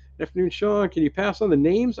 Good afternoon, Sean. Can you pass on the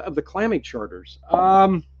names of the clamming charters?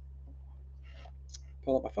 Pull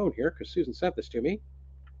up my phone here because Susan sent this to me.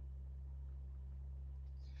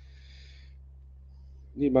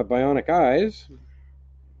 Need my bionic eyes.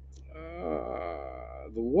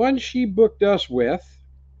 The one she booked us with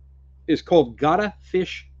is called Gotta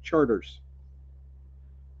Fish Charters.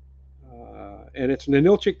 And it's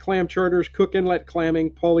Ninilchik Clam Charters, Cook Inlet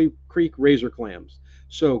Clamming, Pauley Creek Razor Clams.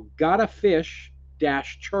 So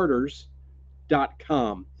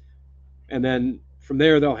gottafish-charters.com. And then from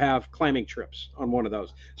there, they'll have clamming trips on one of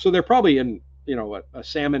those. So they're probably in, a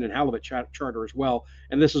salmon and halibut charter as well.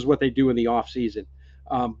 And this is what they do in the off season.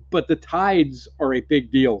 But the tides are a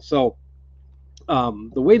big deal. So the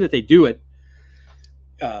way that they do it,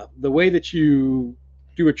 the way that you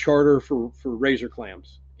do a charter for razor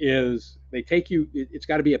clams is they take you, it's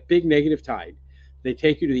got to be a big negative tide. They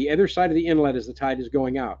take you to the other side of the inlet as the tide is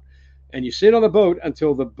going out. And you sit on the boat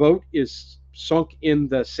until the boat is sunk in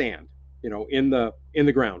the sand, in the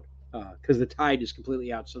ground, because the tide is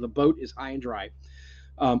completely out. So the boat is high and dry.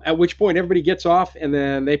 At which point everybody gets off, and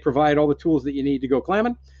then they provide all the tools that you need to go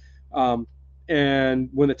clamming. Um, and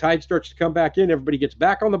when the tide starts to come back in, everybody gets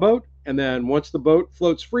back on the boat, and then once the boat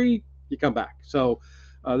floats free, you come back. So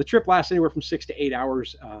the trip lasts anywhere from 6 to 8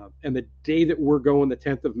 hours, and the day that we're going, the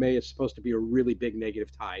 10th of May, is supposed to be a really big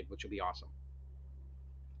negative tide, which will be awesome.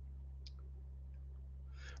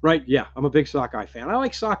 Right? Yeah, I'm a big sockeye fan. I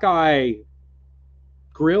like sockeye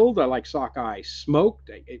grilled. I like sockeye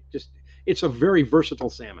smoked. It's a very versatile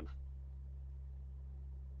salmon.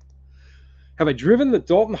 Have I driven the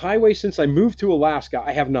Dalton Highway since I moved to Alaska?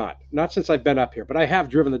 I have not. Not since I've been up here, but I have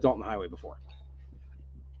driven the Dalton Highway before.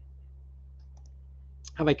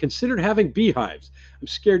 Have I considered having beehives? I'm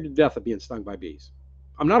scared to death of being stung by bees.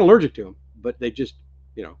 I'm not allergic to them, but they just,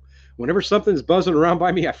 whenever something's buzzing around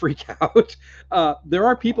by me, I freak out. There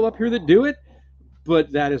are people up here that do it,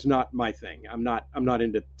 but that is not my thing. I'm not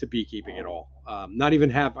into beekeeping at all. I don't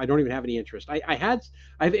even have any interest. I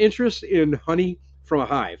have interest in honey from a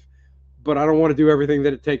hive, but I don't want to do everything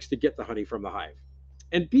that it takes to get the honey from the hive.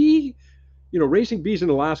 And raising bees in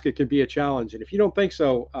Alaska can be a challenge. And if you don't think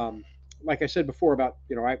so, like I said before about,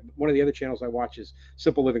 one of the other channels I watch is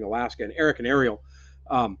Simple Living Alaska, and Eric and Ariel.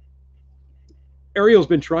 Ariel's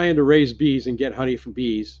been trying to raise bees and get honey from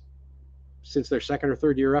bees since their second or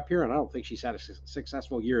third year up here, and I don't think she's had a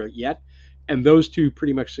successful year yet. And those two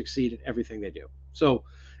pretty much succeed at everything they do. So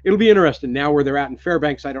it'll be interesting now where they're at in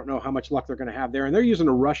Fairbanks. I don't know how much luck they're going to have there, and they're using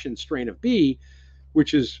a Russian strain of bee,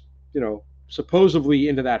 which is supposedly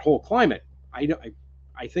into that whole climate. I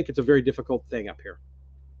think it's a very difficult thing up here.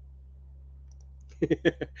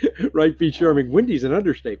 Right, Be Charming. Windy's an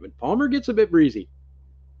understatement. Palmer gets a bit breezy.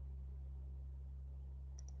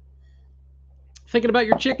 Thinking about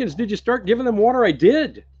your chickens, did you start giving them water? I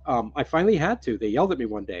did. I finally had to. They yelled at me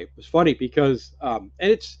one day. It was funny because, and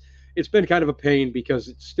it's been kind of a pain because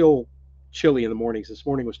it's still chilly in the mornings. This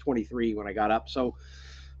morning was 23 when I got up. So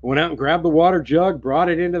I went out and grabbed the water jug, brought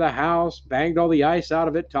it into the house, banged all the ice out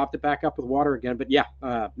of it, topped it back up with water again. But yeah,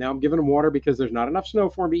 now I'm giving them water because there's not enough snow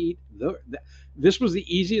for them to eat. This was the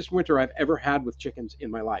easiest winter I've ever had with chickens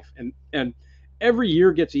in my life. And every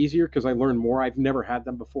year gets easier because I learn more. I've never had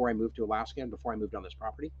them before I moved to Alaska and before I moved on this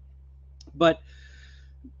property. But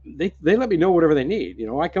they let me know whatever they need.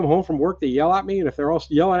 I come home from work, they yell at me, and if they're all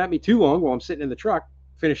yelling at me too long while I'm sitting in the truck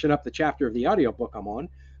finishing up the chapter of the audiobook I'm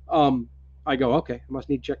on, I go, okay, I must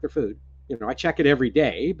need to check their food. I check it every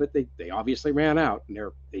day, but they obviously ran out, and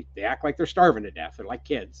they act like they're starving to death. They're like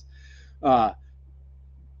kids.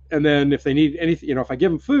 And then if they need anything, if I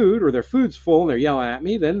give them food or their food's full and they're yelling at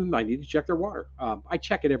me, then I need to check their water. I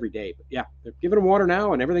check it every day, but yeah, they're giving them water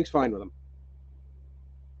now and everything's fine with them.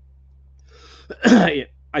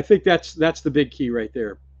 I think that's the big key right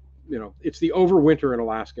there. It's the overwinter in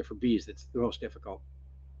Alaska for bees that's the most difficult.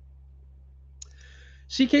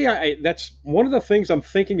 CK, that's one of the things I'm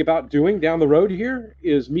thinking about doing down the road here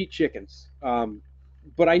is meat chickens.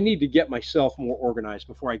 But I need to get myself more organized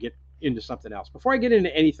before I get into something else. Before I get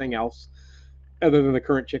into anything else other than the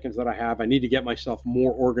current chickens that I have, I need to get myself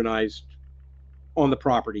more organized on the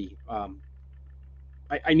property.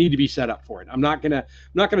 I need to be set up for it. I'm not gonna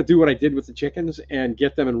do what I did with the chickens and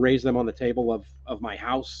get them and raise them on the table of my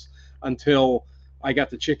house until I got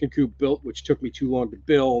the chicken coop built, which took me too long to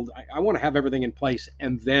build. I want to have everything in place,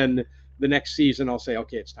 and then the next season I'll say,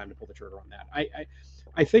 okay, it's time to pull the trigger on that.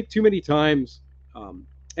 I think too many times,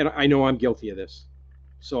 and I know I'm guilty of this,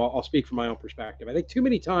 so I'll speak from my own perspective. I think too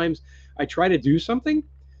many times I try to do something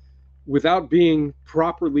without being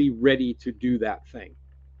properly ready to do that thing.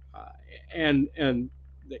 And I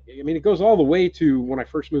mean, it goes all the way to when I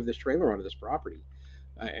first moved this trailer onto this property.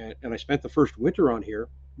 And I spent the first winter on here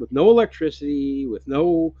with no electricity, with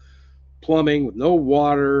no plumbing, with no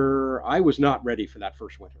water. I was not ready for that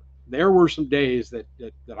first winter. There were some days that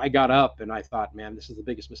I got up and I thought, man, this is the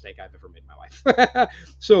biggest mistake I've ever made in my life.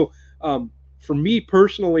 So for me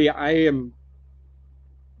personally, I am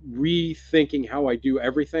rethinking how I do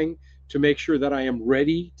everything to make sure that I am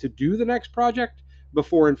ready to do the next project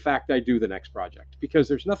before, in fact, I do the next project. Because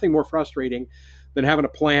there's nothing more frustrating than having a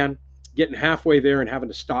plan, getting halfway there and having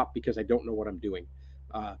to stop because I don't know what I'm doing.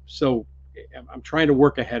 So I'm trying to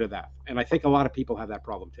work ahead of that. And I think a lot of people have that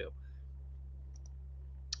problem too.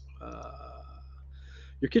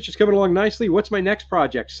 Your kitchen's coming along nicely. What's my next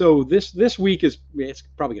project? So this week it's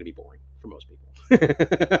probably going to be boring for most people.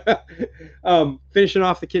 Finishing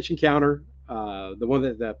off the kitchen counter, the one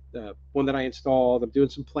that I installed. I'm doing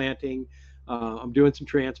some planting. I'm doing some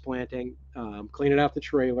transplanting. I'm cleaning out the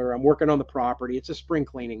trailer. I'm working on the property. It's a spring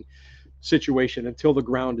cleaning situation until the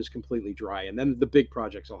ground is completely dry, and then the big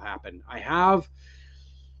projects will happen. I have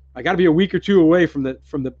I got to be a week or two away from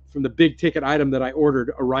the big ticket item that I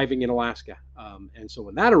ordered arriving in Alaska. And so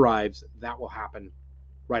when that arrives, that will happen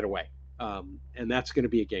right away. And that's going to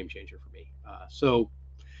be a game changer for me. So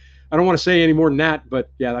I don't want to say any more than that,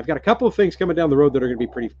 but yeah, I've got a couple of things coming down the road that are going to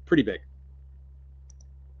be pretty big.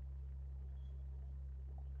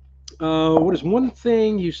 What is one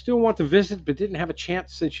thing you still want to visit but didn't have a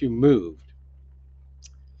chance since you moved?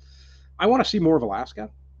 I want to see more of Alaska.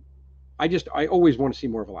 I always want to see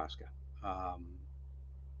more of Alaska. Um,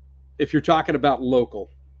 if you're talking about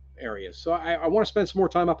local areas, so I want to spend some more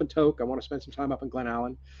time up in Tok. I want to spend some time up in Glen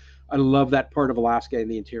Allen. I love that part of Alaska in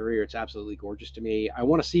the interior. It's absolutely gorgeous to me. I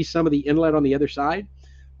want to see some of the inlet on the other side,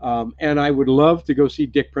 and I would love to go see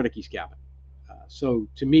Dick Prinick's cabin. So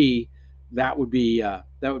to me, an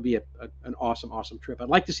awesome trip. I'd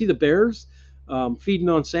like to see the bears feeding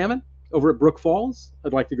on salmon over at Brook Falls.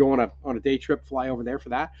 I'd like to go on a day trip, fly over there for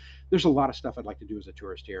that. There's a lot of stuff I'd like to do as a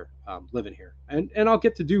tourist here, living here, and I'll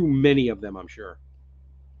get to do many of them, I'm sure.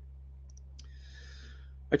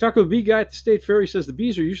 I talked with a bee guy at the State Fair. He says the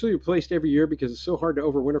bees are usually replaced every year because it's so hard to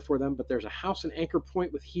overwinter for them. But there's a house in Anchor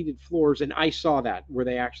Point with heated floors, and I saw that where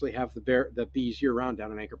they actually have the bees year round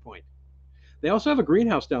down in Anchor Point. They also have a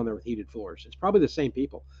greenhouse down there with heated floors. It's probably the same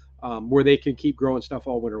people, where they can keep growing stuff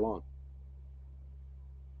all winter long.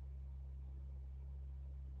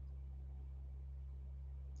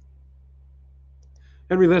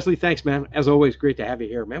 Henry Leslie, thanks, man. As always, great to have you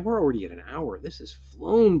here. Man, we're already at an hour. This has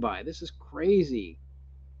flown by. This is crazy.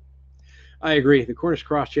 I agree. The Cornish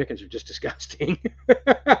cross chickens are just disgusting.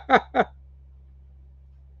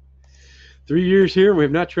 3 years here, and we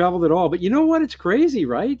have not traveled at all. But you know what? It's crazy,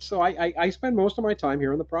 right? So I spend most of my time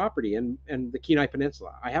here on the property and the Kenai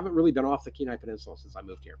Peninsula. I haven't really been off the Kenai Peninsula since I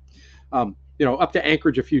moved here. Up to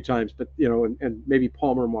Anchorage a few times, but and maybe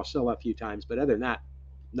Palmer and Wasilla a few times. But other than that,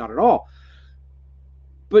 not at all.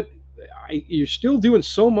 But you're still doing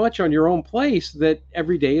so much on your own place that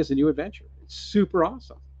every day is a new adventure. It's super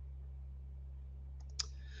awesome.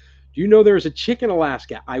 Do you know there's a chick in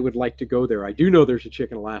Alaska? I would like to go there. I do know there's a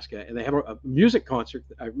chick in Alaska, and they have a music concert,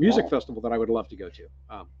 a music festival that I would love to go to.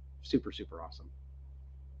 Super awesome.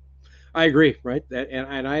 I agree, right?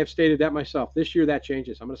 And I have stated that myself. This year that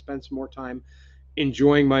changes. I'm going to spend some more time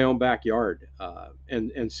enjoying my own backyard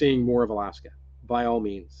and seeing more of Alaska, by all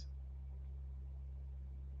means.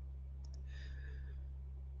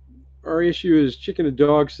 Our issue is chicken and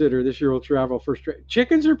dog sitter. This year we'll travel first.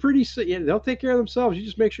 Chickens are pretty, yeah, they'll take care of themselves. You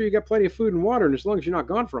just make sure you got plenty of food and water, and as long as you're not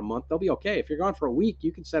gone for a month, they'll be okay. If you're gone for a week,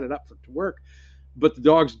 you can set it up to work, but the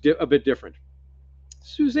dog's a bit different.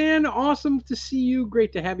 Suzanne, awesome to see you.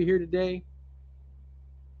 Great to have you here today.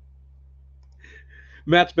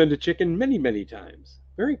 Matt's been to chicken many times.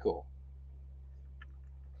 Very cool.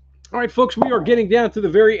 All right, folks, we are getting down to the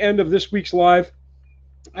very end of this week's live.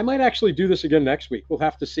 I might actually do this again next week. We'll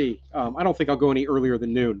have to see. I don't think I'll go any earlier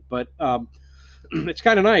than noon, but it's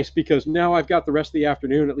kind of nice because now I've got the rest of the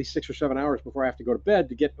afternoon, at least 6 or 7 hours before I have to go to bed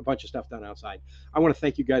to get a bunch of stuff done outside. I want to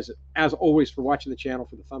thank you guys, as always, for watching the channel,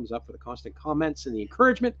 for the thumbs up, for the constant comments and the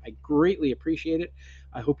encouragement. I greatly appreciate it.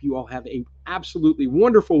 I hope you all have an absolutely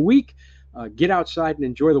wonderful week. Get outside and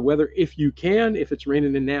enjoy the weather if you can. If it's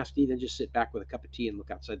raining and nasty, then just sit back with a cup of tea and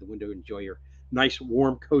look outside the window and enjoy your nice,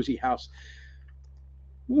 warm, cozy house.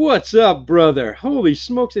 What's up, brother? Holy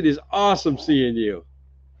smokes, it is awesome seeing you.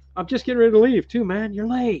 I'm just getting ready to leave, too, man. You're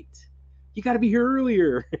late. You got to be here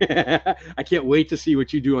earlier. I can't wait to see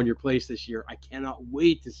what you do on your place this year. I cannot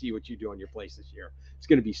wait to see what you do on your place this year. It's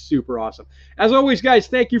going to be super awesome. As always, guys,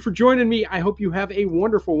 thank you for joining me. I hope you have a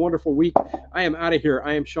wonderful week. I am out of here.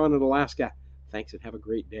 I am Sean in Alaska. Thanks and have a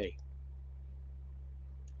great day.